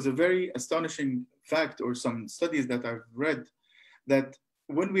it was a very astonishing fact, or some studies that I've read, that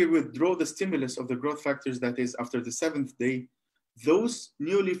when we withdraw the stimulus of the growth factors, that is after the 7th day, those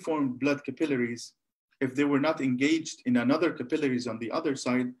newly formed blood capillaries, if they were not engaged in another capillaries on the other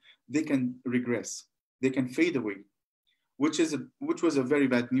side, they can regress, they can fade away, which was a very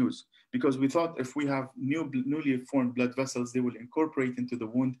bad news, because we thought if we have newly formed blood vessels, they will incorporate into the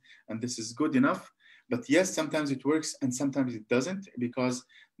wound, and this is good enough. But yes, sometimes it works and sometimes it doesn't, because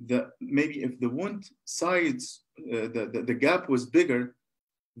maybe if the wound sides, the gap was bigger,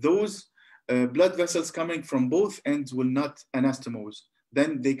 those blood vessels coming from both ends will not anastomose,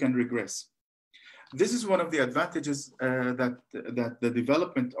 then they can regress. This is one of the advantages that the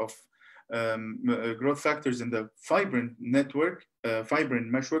development of growth factors in the fibrin network, fibrin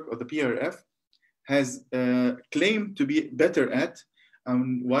meshwork, or the PRF, has claimed to be better at.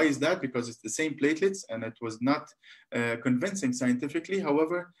 Why is that? Because it's the same platelets, and it was not convincing scientifically.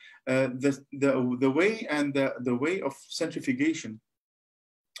 However, the way and the way of centrifugation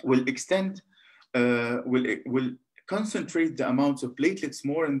will extend, will concentrate the amounts of platelets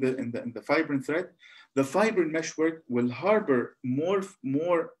more in the fibrin thread. The fibrin meshwork will harbor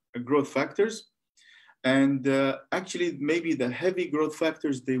more growth factors, and actually maybe the heavy growth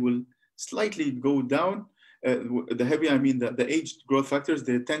factors, they will slightly go down. The heavy, I mean the aged growth factors,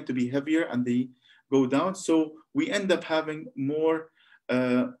 they tend to be heavier and they go down. So we end up having more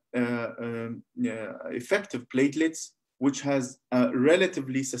effective platelets, which has a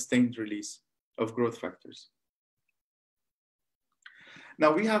relatively sustained release of growth factors.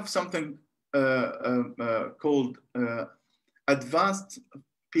 Now we have something called advanced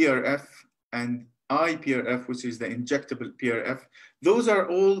PRF and iPRF, which is the injectable PRF. Those are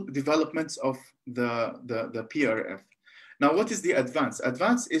all developments of the PRF. Now, what is the advance?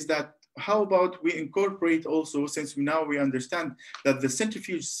 Advance is that how about we incorporate also, since now we understand that the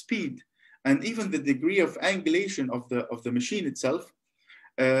centrifuge speed and even the degree of angulation of the machine itself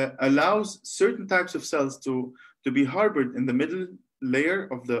allows certain types of cells to be harbored in the middle layer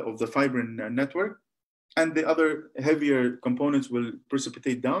of the fibrin network, and the other heavier components will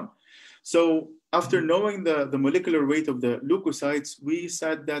precipitate down. So after knowing the molecular weight of the leukocytes, we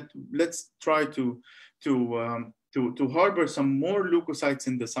said that let's try to harbor some more leukocytes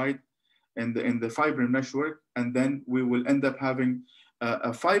in the site, in the fibrin meshwork, and then we will end up having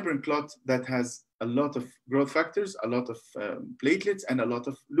a fibrin clot that has a lot of growth factors, a lot of platelets, and a lot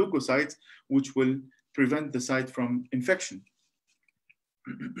of leukocytes, which will prevent the site from infection.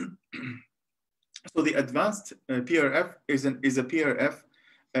 So the advanced PRF is a PRF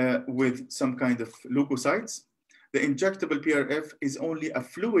with some kind of leukocytes. The injectable PRF is only a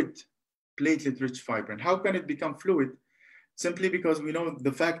fluid platelet-rich fibrin. How can it become fluid? Simply because we know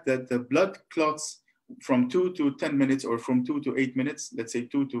the fact that the blood clots from 2 to 10 minutes, or from 2 to 8 minutes, let's say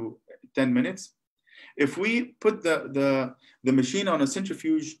 2 to 10 minutes. If we put the machine on a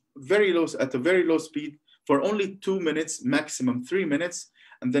centrifuge at a very low speed for only 2 minutes, maximum 3 minutes,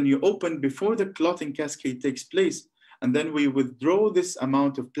 and then you open before the clotting cascade takes place, and then we withdraw this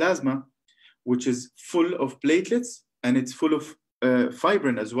amount of plasma, which is full of platelets and it's full of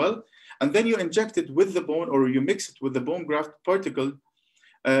fibrin as well, and then you inject it with the bone, or you mix it with the bone graft particle,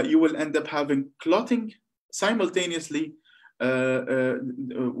 you will end up having clotting simultaneously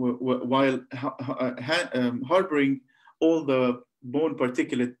while harboring all the bone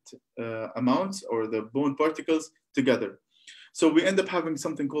particulate amounts or the bone particles together. So we end up having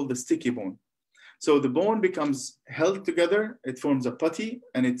something called the sticky bone. So the bone becomes held together, it forms a putty,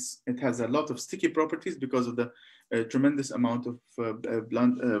 and it has a lot of sticky properties because of the tremendous amount of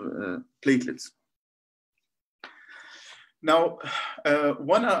platelets. Now,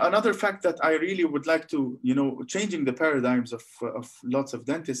 another fact that I really would like to, changing the paradigms of lots of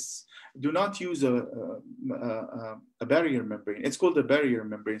dentists, do not use a barrier membrane. It's called a barrier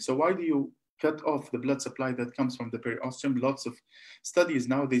membrane. So why do you cut off the blood supply that comes from the periosteum? Lots of studies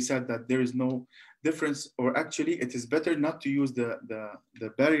now, they said that there is no difference, or actually it is better not to use the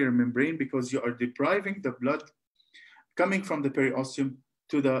barrier membrane because you are depriving the blood coming from the periosteum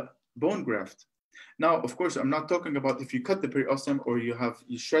to the bone graft. Now, of course, I'm not talking about if you cut the periosteum or you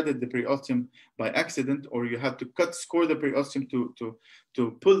shredded the periosteum by accident, or you had to score the periosteum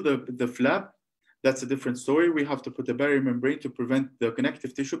to pull the flap. That's a different story. We have to put a barrier membrane to prevent the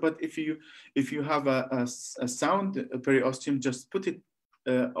connective tissue. But if you have a sound periosteum, just put it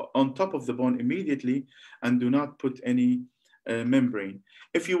on top of the bone immediately and do not put any membrane.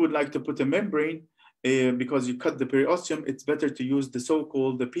 If you would like to put a membrane, because you cut the periosteum, it's better to use the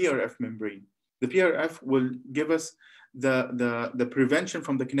so-called PRF membrane. The PRF will give us the prevention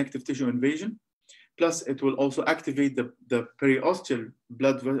from the connective tissue invasion. Plus, it will also activate the periosteal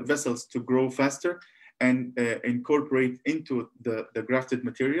blood vessels to grow faster and incorporate into the grafted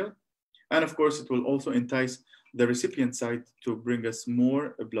material. And of course, it will also entice the recipient site to bring us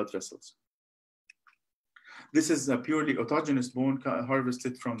more blood vessels. This is a purely autogenous bone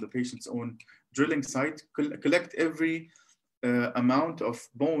harvested from the patient's own drilling site. Collect every amount of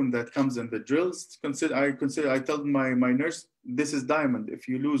bone that comes in the drills. I tell my nurse, this is diamond. If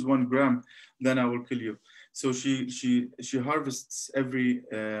you lose 1 gram, then I will kill you. So she harvests every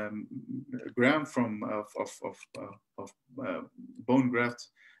gram of bone graft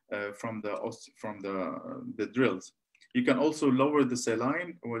from the drills. You can also lower the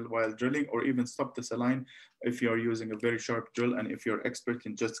saline while drilling, or even stop the saline if you are using a very sharp drill and if you're expert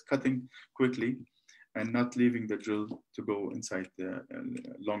in just cutting quickly and not leaving the drill to go inside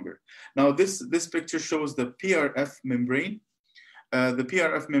longer. Now, this picture shows the PRF membrane. The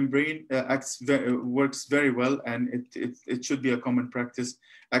PRF membrane works very well, and it should be a common practice.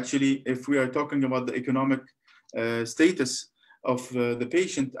 Actually, if we are talking about the economic status of the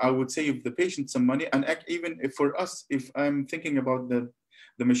patient, I would save the patient some money. And even if for us, if I'm thinking about the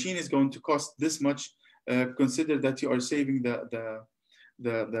machine is going to cost this much, consider that you are saving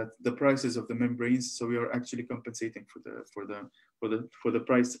the prices of the membranes, so we are actually compensating for the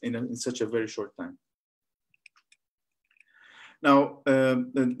price in such a very short time. Now,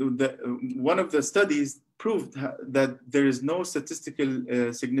 one of the studies proved that there is no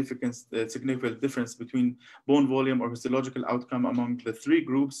statistical significant difference between bone volume or histological outcome among the 3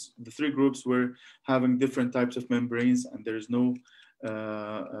 groups. The 3 groups were having different types of membranes, and there is no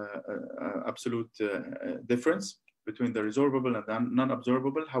absolute difference between the resorbable and the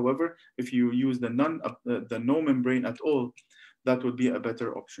non-absorbable. However, if you use the no membrane at all, that would be a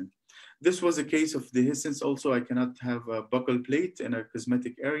better option. This was a case of dehiscence also. I cannot have a buccal plate in a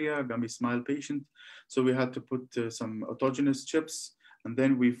cosmetic area, gummy smile patient. So we had to put some autogenous chips, and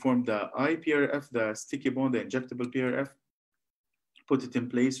then we formed the iPRF, the sticky bone, the injectable PRF, put it in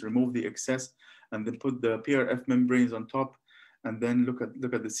place, remove the excess, and then put the PRF membranes on top, and then look at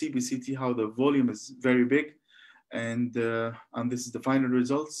the CBCT, how the volume is very big. And this is the final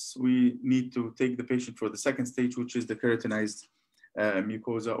results. We need to take the patient for the 2nd stage, which is the keratinized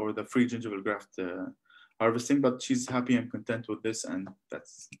mucosa or the free gingival graft harvesting, but she's happy and content with this, and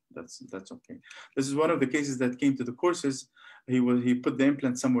that's okay. This is one of the cases that came to the courses. He put the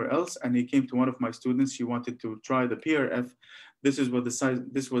implant somewhere else, and he came to one of my students. She wanted to try the PRF. This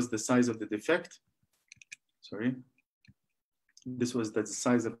was the size of the defect. Sorry. This was the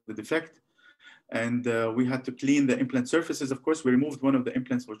size of the defect. And we had to clean the implant surfaces. Of course, we removed one of the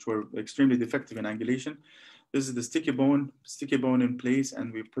implants which were extremely defective in angulation. This is the sticky bone in place,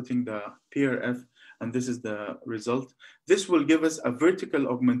 and we're putting the PRF, and this is the result. This will give us a vertical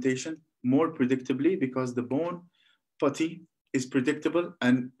augmentation more predictably because the bone putty is predictable,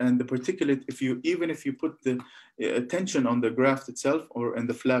 and the particulate, even if you put the tension on the graft itself or in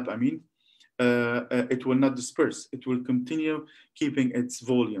the flap, I mean, it will not disperse. It will continue keeping its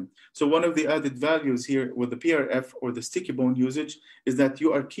volume. So one of the added values here with the PRF or the sticky bone usage is that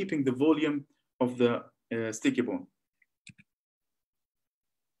you are keeping the volume of the sticky bone.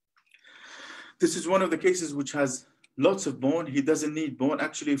 This is one of the cases which has lots of bone. He doesn't need bone.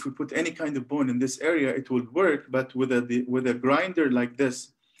 Actually, if we put any kind of bone in this area, it will work. But with a grinder like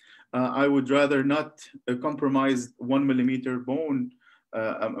this, I would rather not compromise 1 millimeter bone.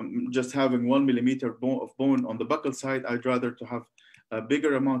 Just having 1 millimeter of bone on the buccal side, I'd rather to have a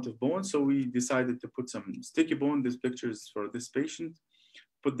bigger amount of bone. So we decided to put some sticky bone. This picture is for this patient.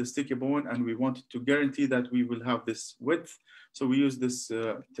 Put the sticky bone, and we wanted to guarantee that we will have this width. So we use this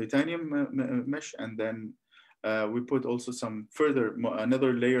titanium mesh, and then we put also some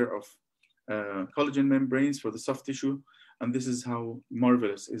another layer of collagen membranes for the soft tissue. And this is how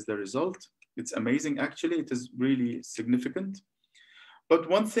marvelous is the result. It's amazing, actually. It is really significant. But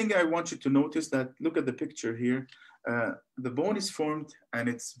one thing I want you to notice that, look at the picture here. The bone is formed and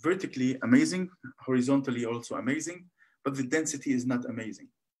it's vertically amazing, horizontally also amazing, but the density is not amazing.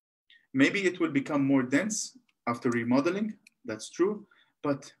 Maybe it will become more dense after remodeling, that's true.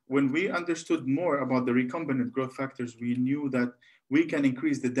 But when we understood more about the recombinant growth factors, we knew that we can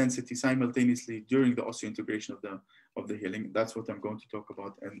increase the density simultaneously during the osseointegration of the healing. That's what I'm going to talk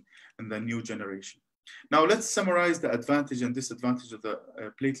about in the new generation. Now let's summarize the advantage and disadvantage of the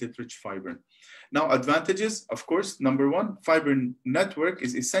platelet-rich fibrin. Now advantages, of course, number one, fibrin network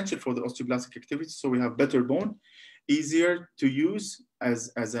is essential for the osteoblastic activity. So we have better bone, easier to use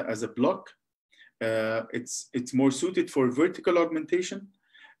as a block. It's more suited for vertical augmentation.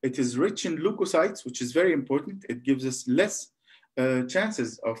 It is rich in leukocytes, which is very important. It gives us less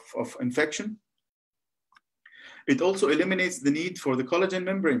chances of infection. It also eliminates the need for the collagen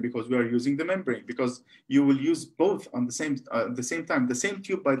membrane because we are using the membrane, because you will use both on the same time. The same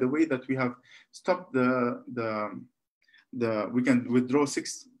tube, by the way, that we have stopped we can withdraw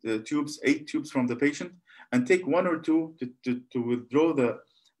 6 tubes, 8 tubes from the patient and take 1 or 2 to withdraw the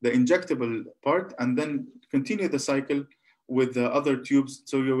injectable part and then continue the cycle with the other tubes.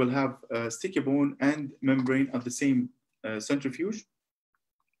 So you will have sticky bone and membrane at the same centrifuge.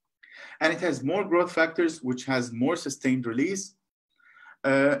 And it has more growth factors, which has more sustained release.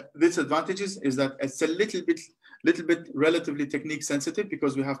 Disadvantages is that it's a little bit relatively technique sensitive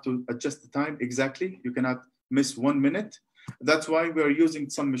because we have to adjust the time exactly. You cannot miss 1 minute. That's why we are using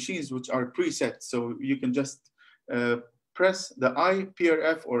some machines which are preset. So you can just press the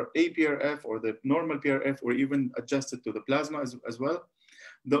iPRF or APRF or the normal PRF or even adjust it to the plasma as well.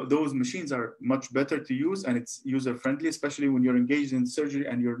 Those machines are much better to use and it's user-friendly, especially when you're engaged in surgery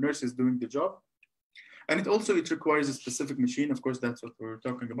and your nurse is doing the job. And it requires a specific machine. Of course, that's what we're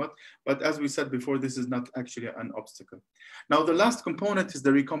talking about. But as we said before, this is not actually an obstacle. Now, the last component is the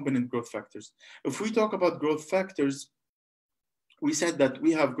recombinant growth factors. If we talk about growth factors, we said that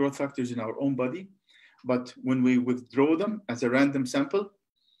we have growth factors in our own body, but when we withdraw them as a random sample,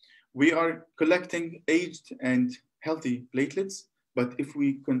 we are collecting aged and healthy platelets. But if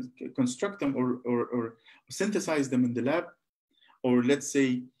we construct them or synthesize them in the lab, or let's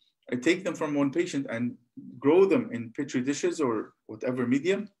say take them from one patient and grow them in petri dishes or whatever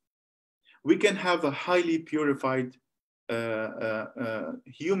medium, we can have a highly purified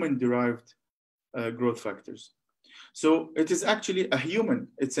human-derived growth factors. So it is actually a human.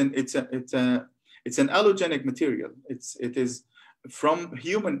 It's an allogenic material. It is from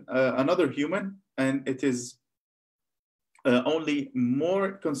another human, and it is only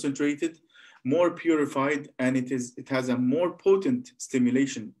more concentrated, more purified, and it has a more potent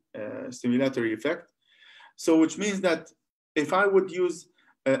stimulatory effect. So which means that if I would use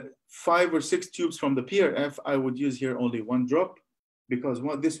 5 or 6 tubes from the PRF, I would use here only 1 drop, because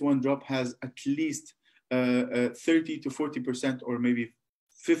this 1 drop has at least 30 to 40% or maybe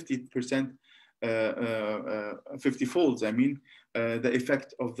 50%, 50 folds, I mean, the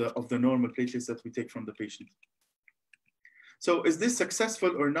effect of the normal platelets that we take from the patient. So is this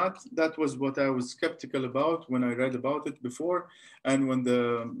successful or not? That was what I was skeptical about when I read about it before. And when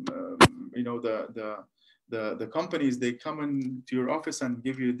the companies, they come into your office and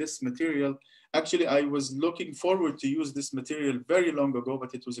give you this material. Actually, I was looking forward to use this material very long ago,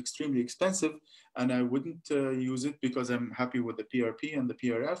 but it was extremely expensive and I wouldn't use it because I'm happy with the PRP and the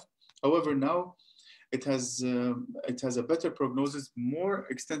PRF. However, now it has a better prognosis, more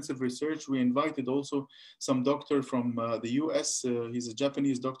extensive research. We invited also some doctor from the US. He's a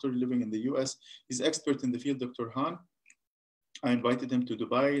Japanese doctor living in the US. He's expert in the field, Dr. Han. I invited him to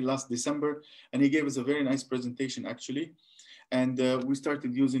Dubai last December, and he gave us a very nice presentation, actually. And we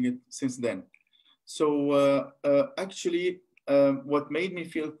started using it since then. So actually, what made me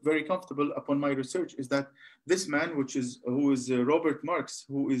feel very comfortable upon my research is that this man, who is Robert Marks,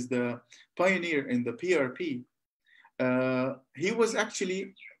 who is the pioneer in the PRP, he was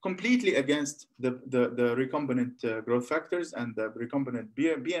actually completely against the recombinant growth factors and the recombinant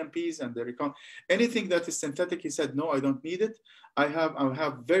BMPs and anything that is synthetic. He said, no, I don't need it. I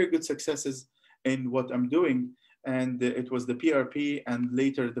have very good successes in what I'm doing. And it was the PRP and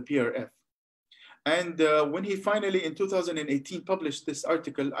later the PRF. And when he finally in 2018 published this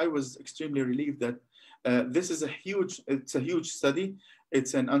article, I was extremely relieved that this is it's a huge study.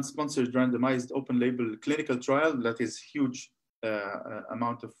 It's an unsponsored randomized open label clinical trial that is huge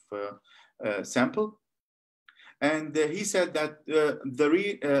amount of sample. And he said that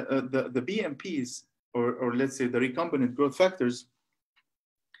the BMPs, or let's say the recombinant growth factors,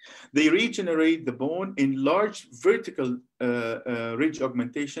 they regenerate the bone in large vertical ridge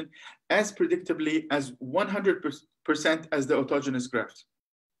augmentation as predictably as 100% as the autogenous graft.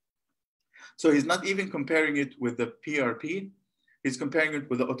 So he's not even comparing it with the PRP, he's comparing it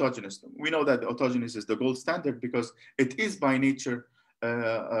with the autogenous. We know that the autogenous is the gold standard because it is by nature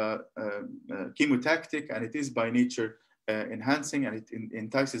chemotactic, and it is by nature enhancing, and it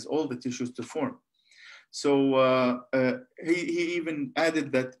entices all the tissues to form. So he even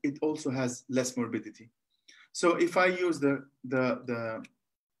added that it also has less morbidity. So if I use the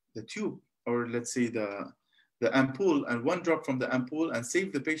tube, or let's say the ampoule, and one drop from the ampoule and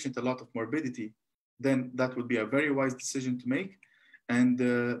save the patient a lot of morbidity, then that would be a very wise decision to make. And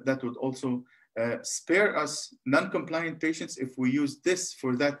that would also spare us non-compliant patients. If we use this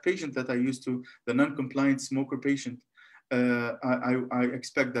for that patient that I used to, the non-compliant smoker patient, I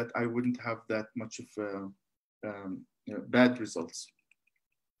expect that I wouldn't have that much of bad results.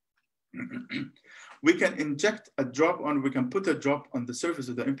 We can inject a drop on, we can put a drop on the surface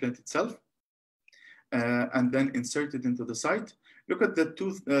of the implant itself, and then insert it into the site. Look at the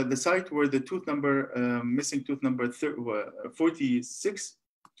tooth, the site where the tooth number, missing tooth number 46.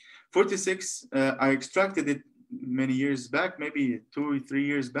 46, I extracted it many years back, maybe 2 or 3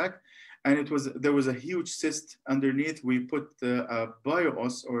 years back, and there was a huge cyst underneath. We put a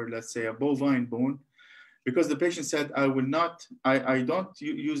bio-os, or let's say a bovine bone, because the patient said, I don't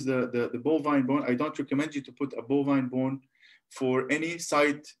use the bovine bone. I don't recommend you to put a bovine bone for any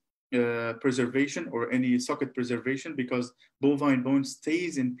site preservation or any socket preservation, because bovine bone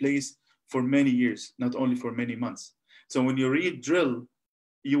stays in place for many years, not only for many months. So when you re-drill,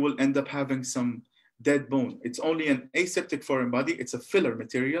 you will end up having some dead bone. It's only an aseptic foreign body. It's a filler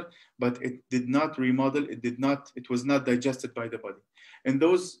material, but it did not remodel. It was not digested by the body. And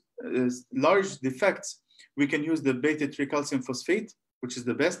those large defects, we can use the beta-3 calcium phosphate, which is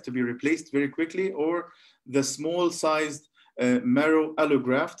the best to be replaced very quickly, or the small sized marrow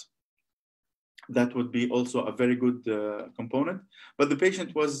allograft. That would be also a very good component. But the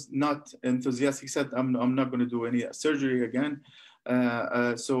patient was not enthusiastic. He said, I'm not going to do any surgery again.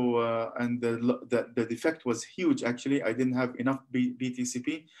 And the defect was huge, actually. I didn't have enough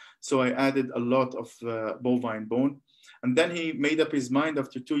BTCP, so I added a lot of bovine bone. And then he made up his mind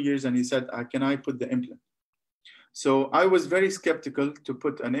after 2 years, and he said, can I put the implant? So I was very skeptical to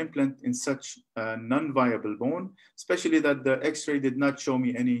put an implant in such a non-viable bone, especially that the X-ray did not show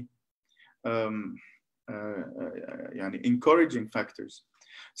me any encouraging factors.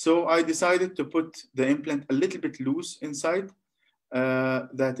 So I decided to put the implant a little bit loose inside.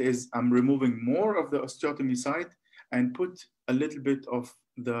 That is, I'm removing more of the osteotomy site and put a little bit of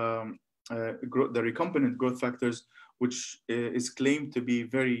the recombinant growth factors, which is claimed to be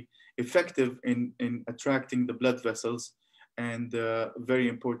very effective in attracting the blood vessels, and very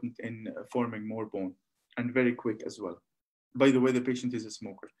important in forming more bone, and very quick as well. By the way, the patient is a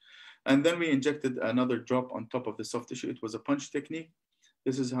smoker. And then we injected another drop on top of the soft tissue. It was a punch technique.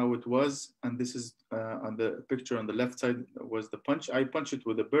 This is how it was. And this is on the picture on the left side was the punch. I punch it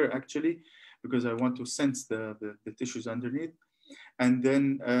with a burr, actually, because I want to sense the tissues underneath. And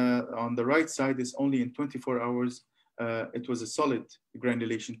then on the right side is only in 24 hours. It was a solid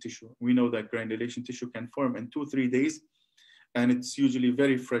granulation tissue. We know that granulation tissue can form in 2-3 days, and it's usually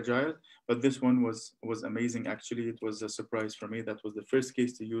very fragile. But this one was amazing, actually. It was a surprise for me. That was the first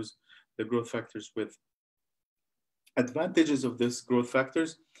case to use the growth factors with. Advantages of this growth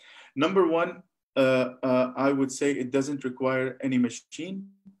factors. Number one, I would say it doesn't require any machine.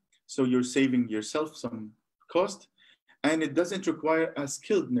 So you're saving yourself some cost, and it doesn't require a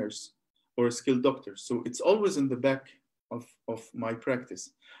skilled nurse or a skilled doctor. So it's always in the back of my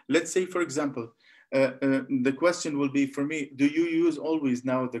practice. Let's say, for example, the question will be for me, do you use always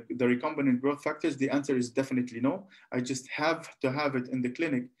now the recombinant growth factors? The answer is definitely no. I just have to have it in the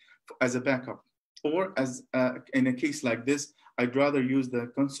clinic as a backup. Or as in a case like this, I'd rather use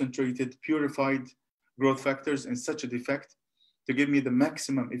the concentrated, purified growth factors in such a defect to give me the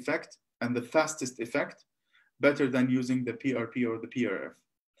maximum effect and the fastest effect, better than using the PRP or the PRF.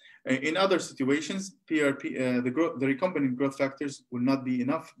 In other situations, PRP, the recombinant growth factors will not be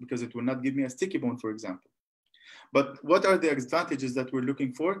enough because it will not give me a sticky bone, for example. But what are the advantages that we're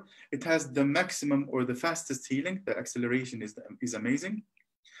looking for? It has the maximum or the fastest healing. The acceleration is amazing.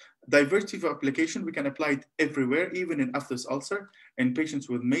 Diversity of application, we can apply it everywhere, even in aphthous ulcer. In patients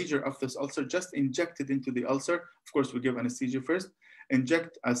with major aphthous ulcer, just inject it into the ulcer. Of course, we give anesthesia first.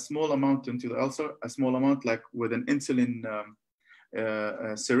 Inject a small amount into the ulcer, a small amount like with an insulin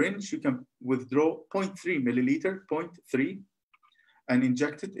syringe. You can withdraw 0.3 milliliter, 0.3, and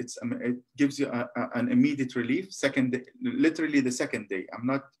inject it. It gives you an immediate relief. Literally the second day. I'm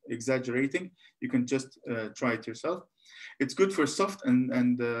not exaggerating. You can just try it yourself. It's good for soft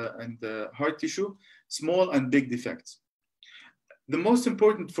and hard tissue, small and big defects. The most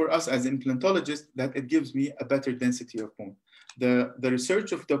important for us as implantologists, that it gives me a better density of bone. The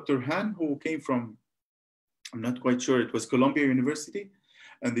research of Dr. Han, who came from, I'm not quite sure, it was Columbia University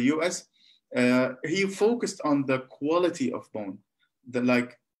in the US, he focused on the quality of bone.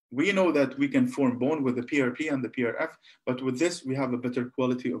 We know that we can form bone with the PRP and the PRF, but with this, we have a better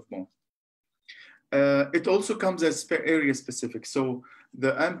quality of bone. It also comes as area specific. So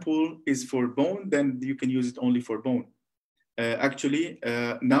the ampoule is for bone, then you can use it only for bone.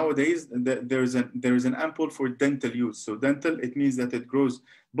 Nowadays, there is an ampoule for dental use. So dental, it means that it grows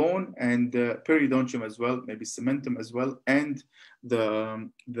bone and periodontium as well, maybe cementum as well, and the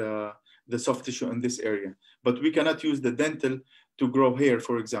soft tissue in this area. But we cannot use the dental to grow hair,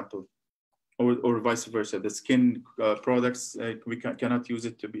 for example, or vice versa. The skin products, we cannot use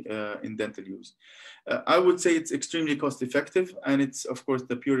it to be in dental use. I would say it's extremely cost effective, and it's of course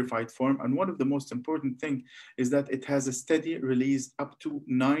the purified form. And one of the most important thing is that it has a steady release up to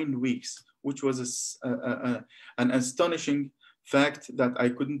 9 weeks, which was an astonishing fact that I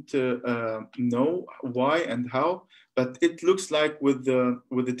couldn't know why and how, but it looks like with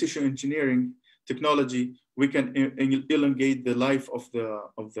the tissue engineering technology, we can elongate the life of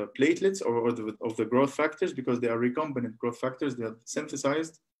the platelets or of the growth factors, because they are recombinant growth factors, they are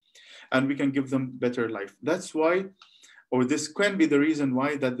synthesized, and we can give them better life. That's why, or this can be the reason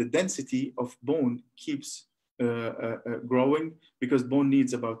why, that the density of bone keeps growing, because bone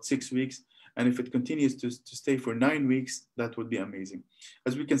needs about 6 weeks. And if it continues to stay for 9 weeks, that would be amazing.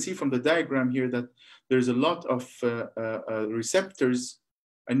 As we can see from the diagram here, that there's a lot of receptors,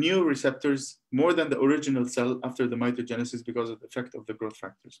 new receptors, more than the original cell after the mitogenesis, because of the effect of the growth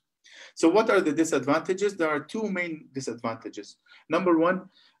factors. So what are the disadvantages? There are 2 main disadvantages. Number 1,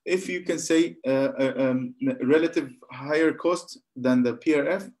 if you can say relative higher cost than the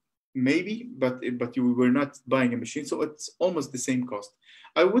PRF, maybe, but you were not buying a machine, so it's almost the same cost.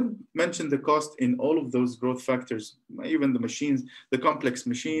 I wouldn't mention the cost in all of those growth factors, even the machines, the complex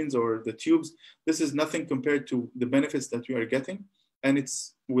machines or the tubes. This is nothing compared to the benefits that we are getting, and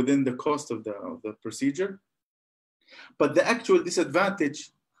it's within the cost of the procedure. But the actual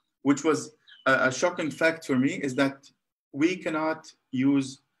disadvantage, which was a shocking fact for me, is that we cannot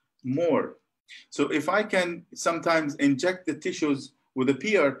use more. So if I can sometimes inject the tissues with a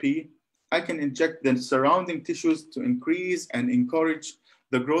PRP, I can inject the surrounding tissues to increase and encourage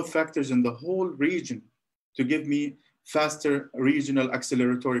the growth factors in the whole region to give me faster regional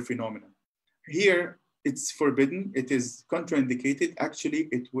acceleratory phenomena. Here, it's forbidden, it is contraindicated. Actually,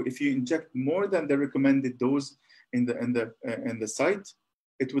 if you inject more than the recommended dose in the site,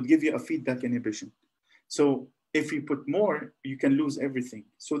 it would give you a feedback inhibition. So if you put more, you can lose everything.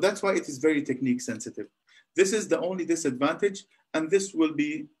 So that's why it is very technique sensitive. This is the only disadvantage, and this will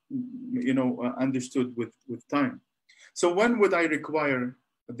be, understood with time. So when would I require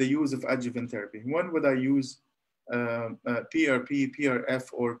the use of adjuvant therapy? When would I use PRP,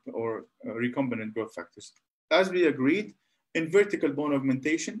 PRF, or recombinant growth factors? As we agreed, in vertical bone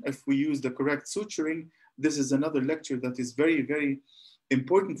augmentation, if we use the correct suturing, this is another lecture that is very, very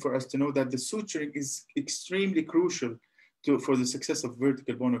important for us to know, that the suturing is extremely crucial for the success of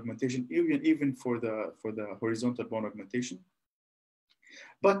vertical bone augmentation, even for the horizontal bone augmentation.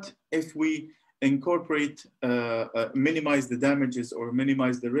 But if we incorporate, minimize the damages or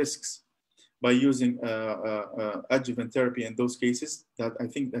minimize the risks by using adjuvant therapy in those cases, that I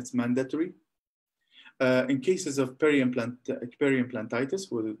think that's mandatory. In cases of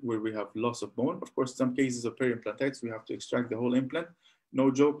periimplantitis, where we have loss of bone, of course, some cases of periimplantitis, we have to extract the whole implant. No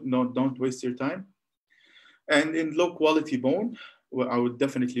joke, no, don't waste your time. And in low quality bone, well, I would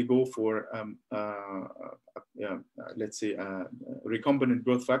definitely go for, let's say, recombinant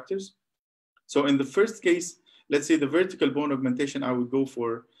growth factors. So in the first case, let's say the vertical bone augmentation, I would go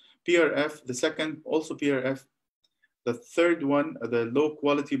for PRF. The second, also PRF. The third one, the low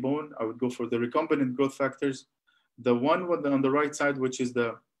quality bone, I would go for the recombinant growth factors. The one on the right side, which is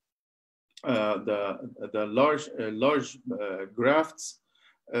the the large grafts,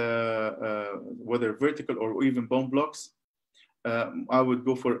 whether vertical or even bone blocks, I would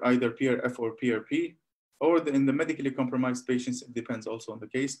go for either PRF or PRP, or in the medically compromised patients, it depends also on the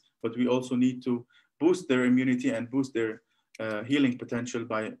case, but we also need to boost their immunity and boost their healing potential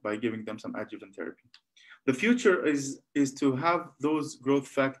by giving them some adjuvant therapy. The future is to have those growth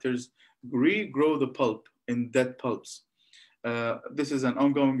factors regrow the pulp in dead pulps. This is an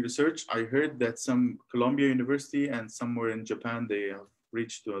ongoing research. I heard that some Columbia University and somewhere in Japan, they have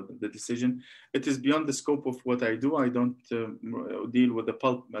reached the decision. It is beyond the scope of what I do. I don't deal with the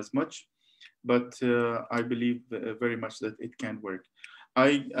pulp as much, but I believe very much that it can work.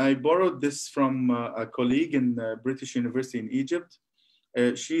 I borrowed this from a colleague in British University in Egypt.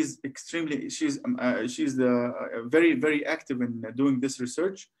 She's very active in doing this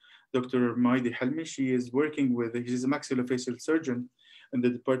research. Dr. Maidi Helmi, she is working with, she's a maxillofacial surgeon in the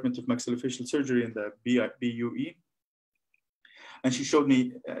Department of Maxillofacial Surgery in the BUE. And she showed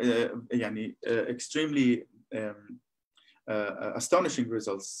me extremely astonishing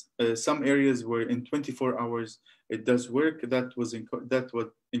results. Some areas where in 24 hours it does work. That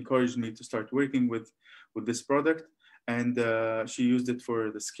what encouraged me to start working with this product. And she used it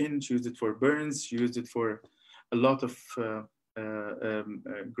for the skin, she used it for burns, she used it for a lot of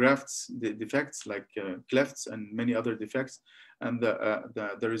grafts, defects like clefts and many other defects. And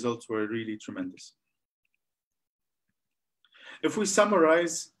the results were really tremendous. If we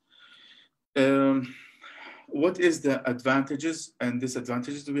summarize, what is the advantages and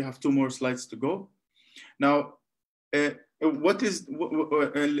disadvantages? We have 2 more slides to go. Now, let's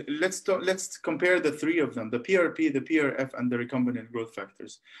compare the 3 of them, the PRP, the PRF, and the recombinant growth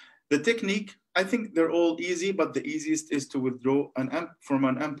factors. The technique, I think they're all easy, but the easiest is to withdraw from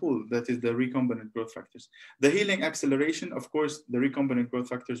an ampoule, that is the recombinant growth factors. The healing acceleration, of course, the recombinant growth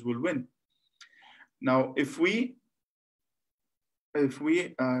factors will win. Now, I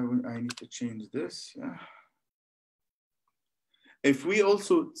need to change this, yeah. If we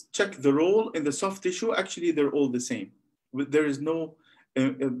also check the role in the soft tissue, actually they're all the same. There is no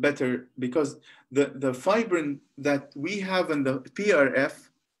better, because the fibrin that we have in the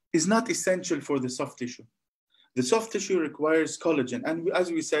PRF is not essential for the soft tissue. The soft tissue requires collagen. And as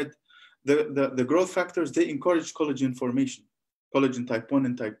we said, the growth factors, they encourage collagen formation, collagen type 1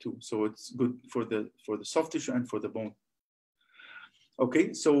 and type 2. So it's good for the soft tissue and for the bone.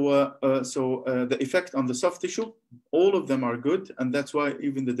 Okay, so the effect on the soft tissue, all of them are good. And that's why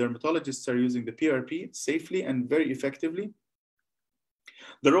even the dermatologists are using the PRP safely and very effectively.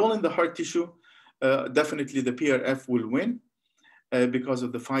 The role in the hard tissue, definitely the PRF will win because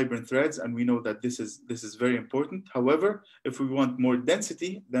of the fibrin threads. And we know that this is very important. However, if we want more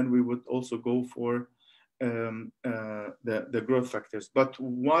density, then we would also go for the growth factors. But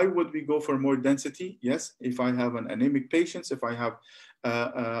why would we go for more density? Yes, if I have an anemic patient, if I have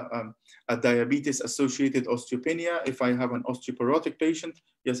a diabetes associated osteopenia, if I have an osteoporotic patient,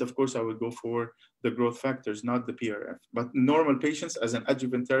 yes, of course, I would go for the growth factors, not the PRF. But normal patients, as an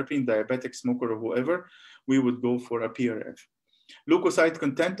adjuvant therapy in diabetic, smoker, or whoever, we would go for a PRF. Leukocyte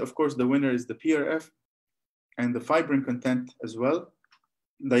content, of course, the winner is the PRF, and the fibrin content as well.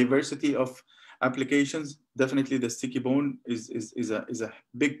 Diversity of applications, definitely the sticky bone is a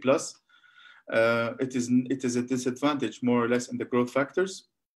big plus. It is a disadvantage more or less in the growth factors.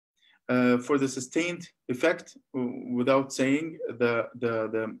 For the sustained effect, without saying,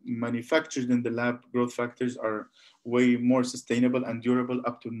 the manufactured in the lab growth factors are way more sustainable and durable,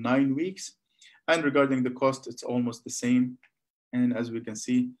 up to 9 weeks. And regarding the cost, it's almost the same. And as we can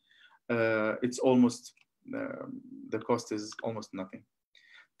see, it's almost, the cost is almost nothing.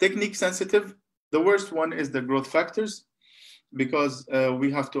 Technique sensitive, the worst one is the growth factors, because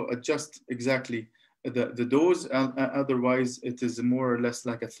we have to adjust exactly the dose. Otherwise, it is more or less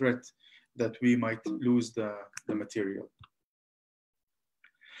like a threat that we might lose the material.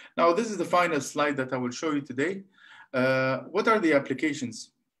 Now, this is the final slide that I will show you today. What are the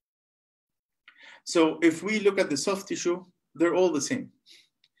applications? So if we look at the soft tissue, they're all the same.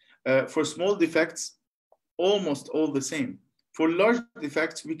 For small defects, almost all the same. For large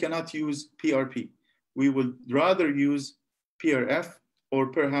defects, we cannot use PRP. We would rather use PRF or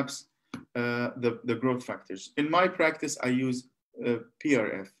perhaps the growth factors. In my practice, I use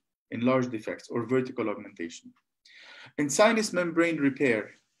PRF in large defects or vertical augmentation. In sinus membrane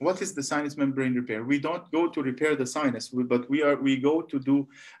repair, what is the sinus membrane repair? We don't go to repair the sinus, but we go to do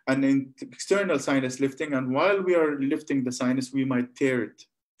an external sinus lifting. And while we are lifting the sinus, we might tear it.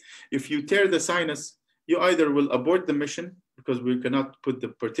 If you tear the sinus, you either will abort the mission because we cannot put the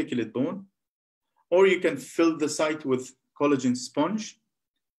particulate bone, or you can fill the site with collagen sponge,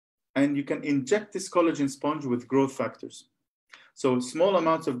 and you can inject this collagen sponge with growth factors. So small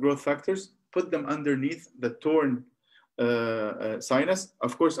amounts of growth factors, put them underneath the torn sinus.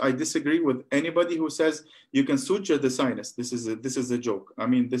 Of course, I disagree with anybody who says you can suture the sinus. This is a joke. I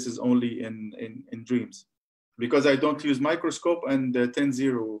mean, this is only in dreams, because I don't use microscope and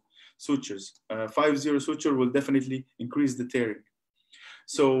 10-0 sutures. 5-0 suture will definitely increase the tearing.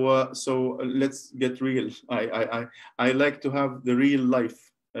 So let's get real. I like to have the real life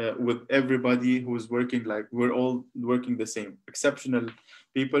with everybody who's working, like we're all working the same. Exceptional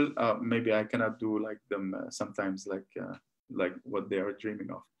people, maybe I cannot do like them sometimes, like what they are dreaming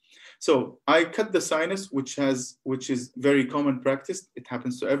of. So I cut the sinus, which is very common practice. It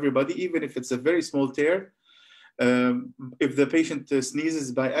happens to everybody, even if it's a very small tear. If the patient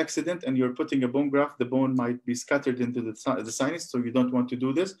sneezes by accident and you're putting a bone graft, the bone might be scattered into the sinus, so you don't want to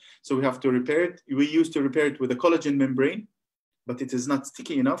do this. So we have to repair it. We used to repair it with a collagen membrane, but it is not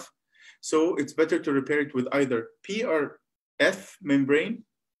sticky enough. So it's better to repair it with either PRF membrane,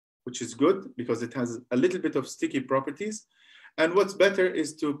 which is good because it has a little bit of sticky properties. And what's better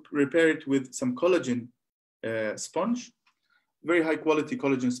is to repair it with some collagen sponge, very high quality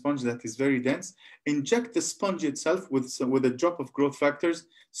collagen sponge that is very dense. Inject the sponge itself with a drop of growth factors,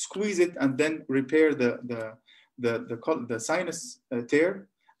 squeeze it, and then repair the sinus tear,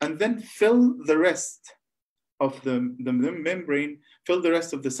 and then fill the rest of the membrane, fill the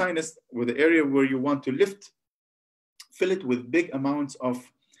rest of the sinus with the area where you want to lift, fill it with big amounts of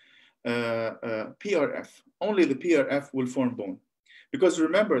PRF. Only the PRF will form bone. Because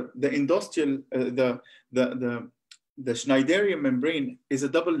remember, the endosteal, the Schneiderian membrane is a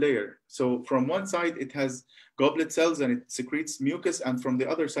double layer. So from one side, it has goblet cells and it secretes mucus. And from the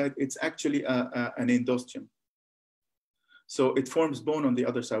other side, it's actually an endosteum. So it forms bone on the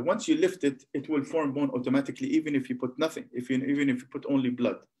other side. Once you lift it, it will form bone automatically, even if you put nothing, even if you put only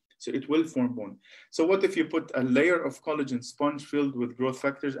blood. So it will form bone. So what if you put a layer of collagen sponge filled with growth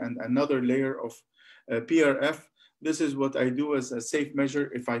factors and another layer of PRF? This is what I do as a safe measure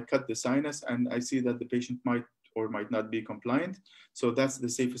if I cut the sinus and I see that the patient might or might not be compliant. So that's the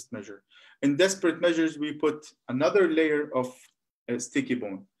safest measure. In desperate measures, we put another layer of sticky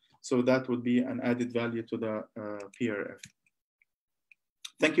bone. So that would be an added value to the PRF.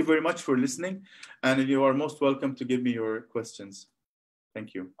 Thank you very much for listening. And you are most welcome to give me your questions.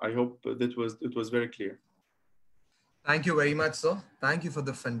 Thank you. I hope it was very clear. Thank you very much, sir. Thank you for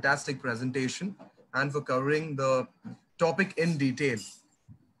the fantastic presentation and for covering the topic in detail.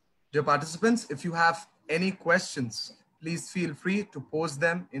 Dear participants, if you have any questions, please feel free to post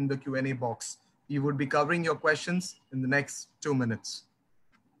them in the Q&A box. We would be covering your questions in the next 2 minutes.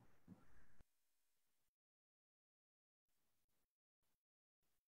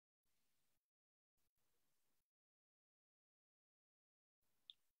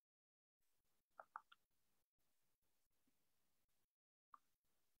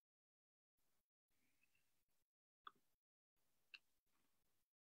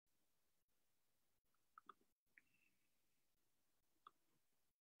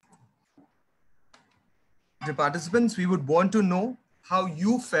 Dear participants, we would want to know how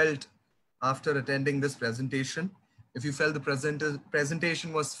you felt after attending this presentation. If you felt the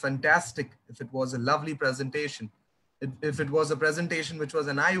presentation was fantastic, if it was a lovely presentation, if it was a presentation which was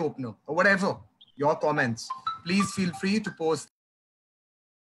an eye-opener, or whatever, your comments, please feel free to post.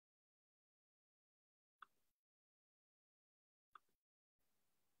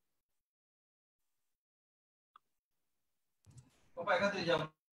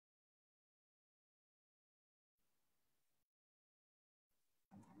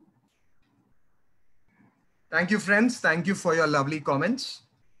 Thank you, friends. Thank you for your lovely comments.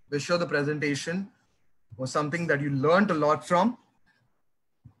 We're sure the presentation was something that you learned a lot from.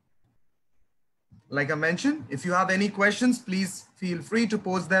 Like I mentioned, if you have any questions, please feel free to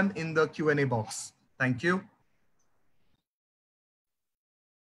post them in the Q&A box. Thank you.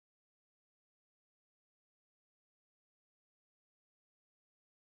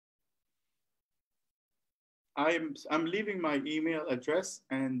 I'm leaving my email address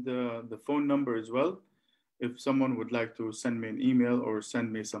and the phone number as well. If someone would like to send me an email or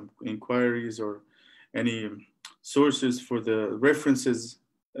send me some inquiries or any sources for the references,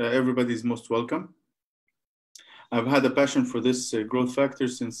 everybody's most welcome. I've had a passion for this growth factor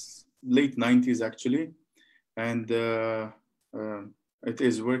since late 90s actually, and it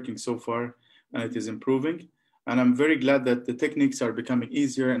is working so far and it is improving. And I'm very glad that the techniques are becoming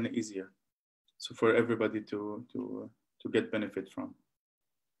easier and easier. So for everybody to get benefit from.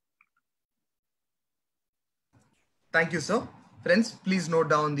 Thank you, sir. Friends, please note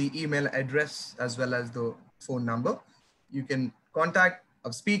down the email address as well as the phone number. You can contact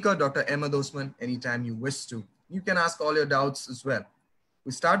our speaker, Dr. Ahmed Osman, anytime you wish to. You can ask all your doubts as well.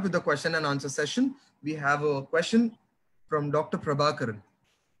 We start with the question and answer session. We have a question from Dr. Prabhakaran.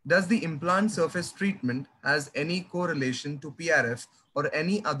 Does the implant surface treatment has any correlation to PRF or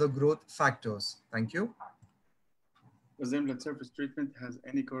any other growth factors? Thank you. Does the implant surface treatment has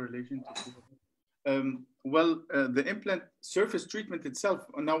any correlation to PRF? The implant surface treatment itself,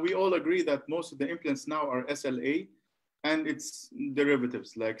 now we all agree that most of the implants now are SLA and its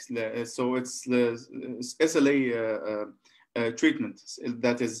derivatives, so it's the SLA treatment,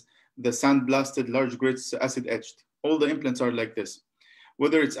 that is the sandblasted large grits acid etched. All the implants are like this,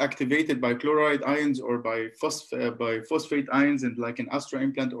 whether it's activated by chloride ions or by phosphate ions, and like an Astra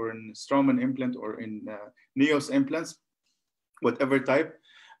implant or in Straumann implant or in Neos implants, whatever type.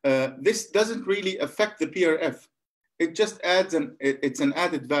 This doesn't really affect the PRF. It just adds it's an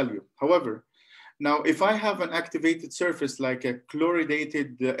added value. However, now if I have an activated surface like a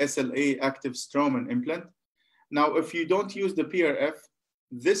chloridated SLA active Straumann implant, now if you don't use the PRF,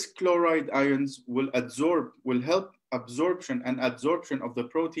 this chloride ions will help absorption and adsorption of the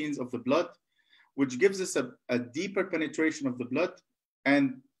proteins of the blood, which gives us a deeper penetration of the blood.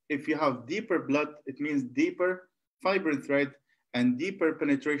 And if you have deeper blood, it means deeper fibrin thread and deeper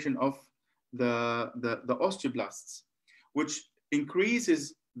penetration of the osteoblasts, which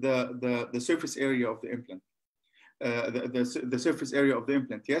increases the surface area of the implant, the surface area of the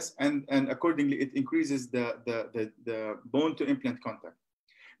implant, yes, and accordingly it increases the bone to implant contact.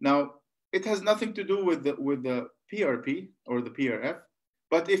 Now it has nothing to do with the PRP or the PRF,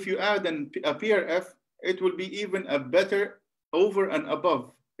 but if you add a PRF, it will be even a better over and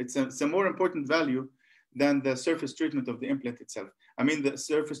above. It's a more important value than the surface treatment of the implant itself. I mean, the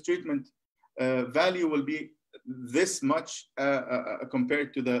surface treatment value will be this much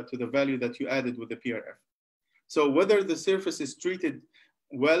compared to the value that you added with the PRF. So whether the surface is treated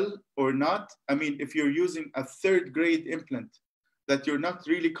well or not, I mean, if you're using a third grade implant that you're not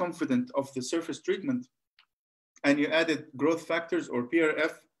really confident of the surface treatment, and you added growth factors or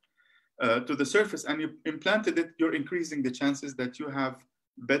PRF to the surface and you implanted it, you're increasing the chances that you have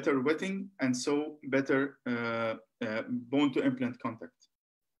better wetting and so better bone to implant contact.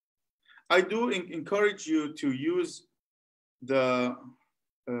 I do encourage you to use I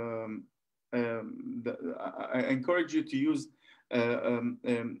encourage you to use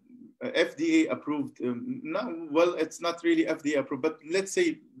FDA approved, well, it's not really FDA approved, but let's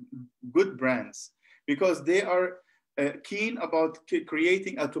say good brands, because they are keen about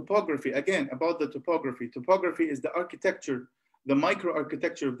creating a topography. Again, about the topography. Topography is the architecture, the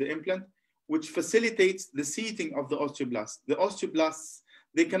microarchitecture of the implant, which facilitates the seating of the osteoblasts. The osteoblasts,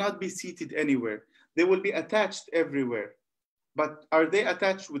 they cannot be seated anywhere. They will be attached everywhere. But are they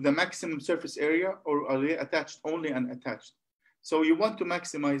attached with the maximum surface area, or are they attached only unattached? So you want to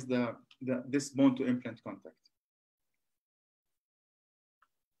maximize this bone to implant contact.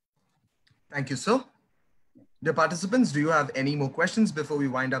 Thank you, sir. Dear participants, do you have any more questions before we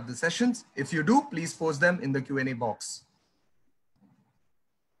wind up the sessions? If you do, please post them in the Q&A box.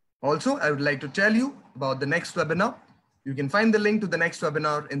 Also, I would like to tell you about the next webinar. You can find the link to the next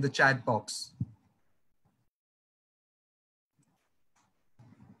webinar in the chat box.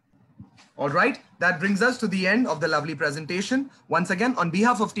 All right, that brings us to the end of the lovely presentation. Once again, on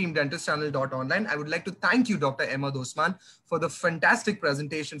behalf of Team DentistChannel.Online, I would like to thank you, Dr. Ahmed Osman, for the fantastic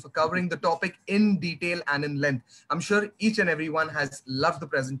presentation, for covering the topic in detail and in length. I'm sure each and everyone has loved the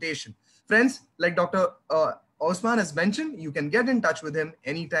presentation. Friends, like Dr. Osman has mentioned, you can get in touch with him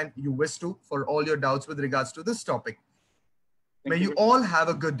anytime you wish to for all your doubts with regards to this topic. May you all have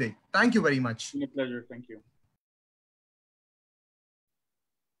a good day. Thank you very much. My pleasure. Thank you.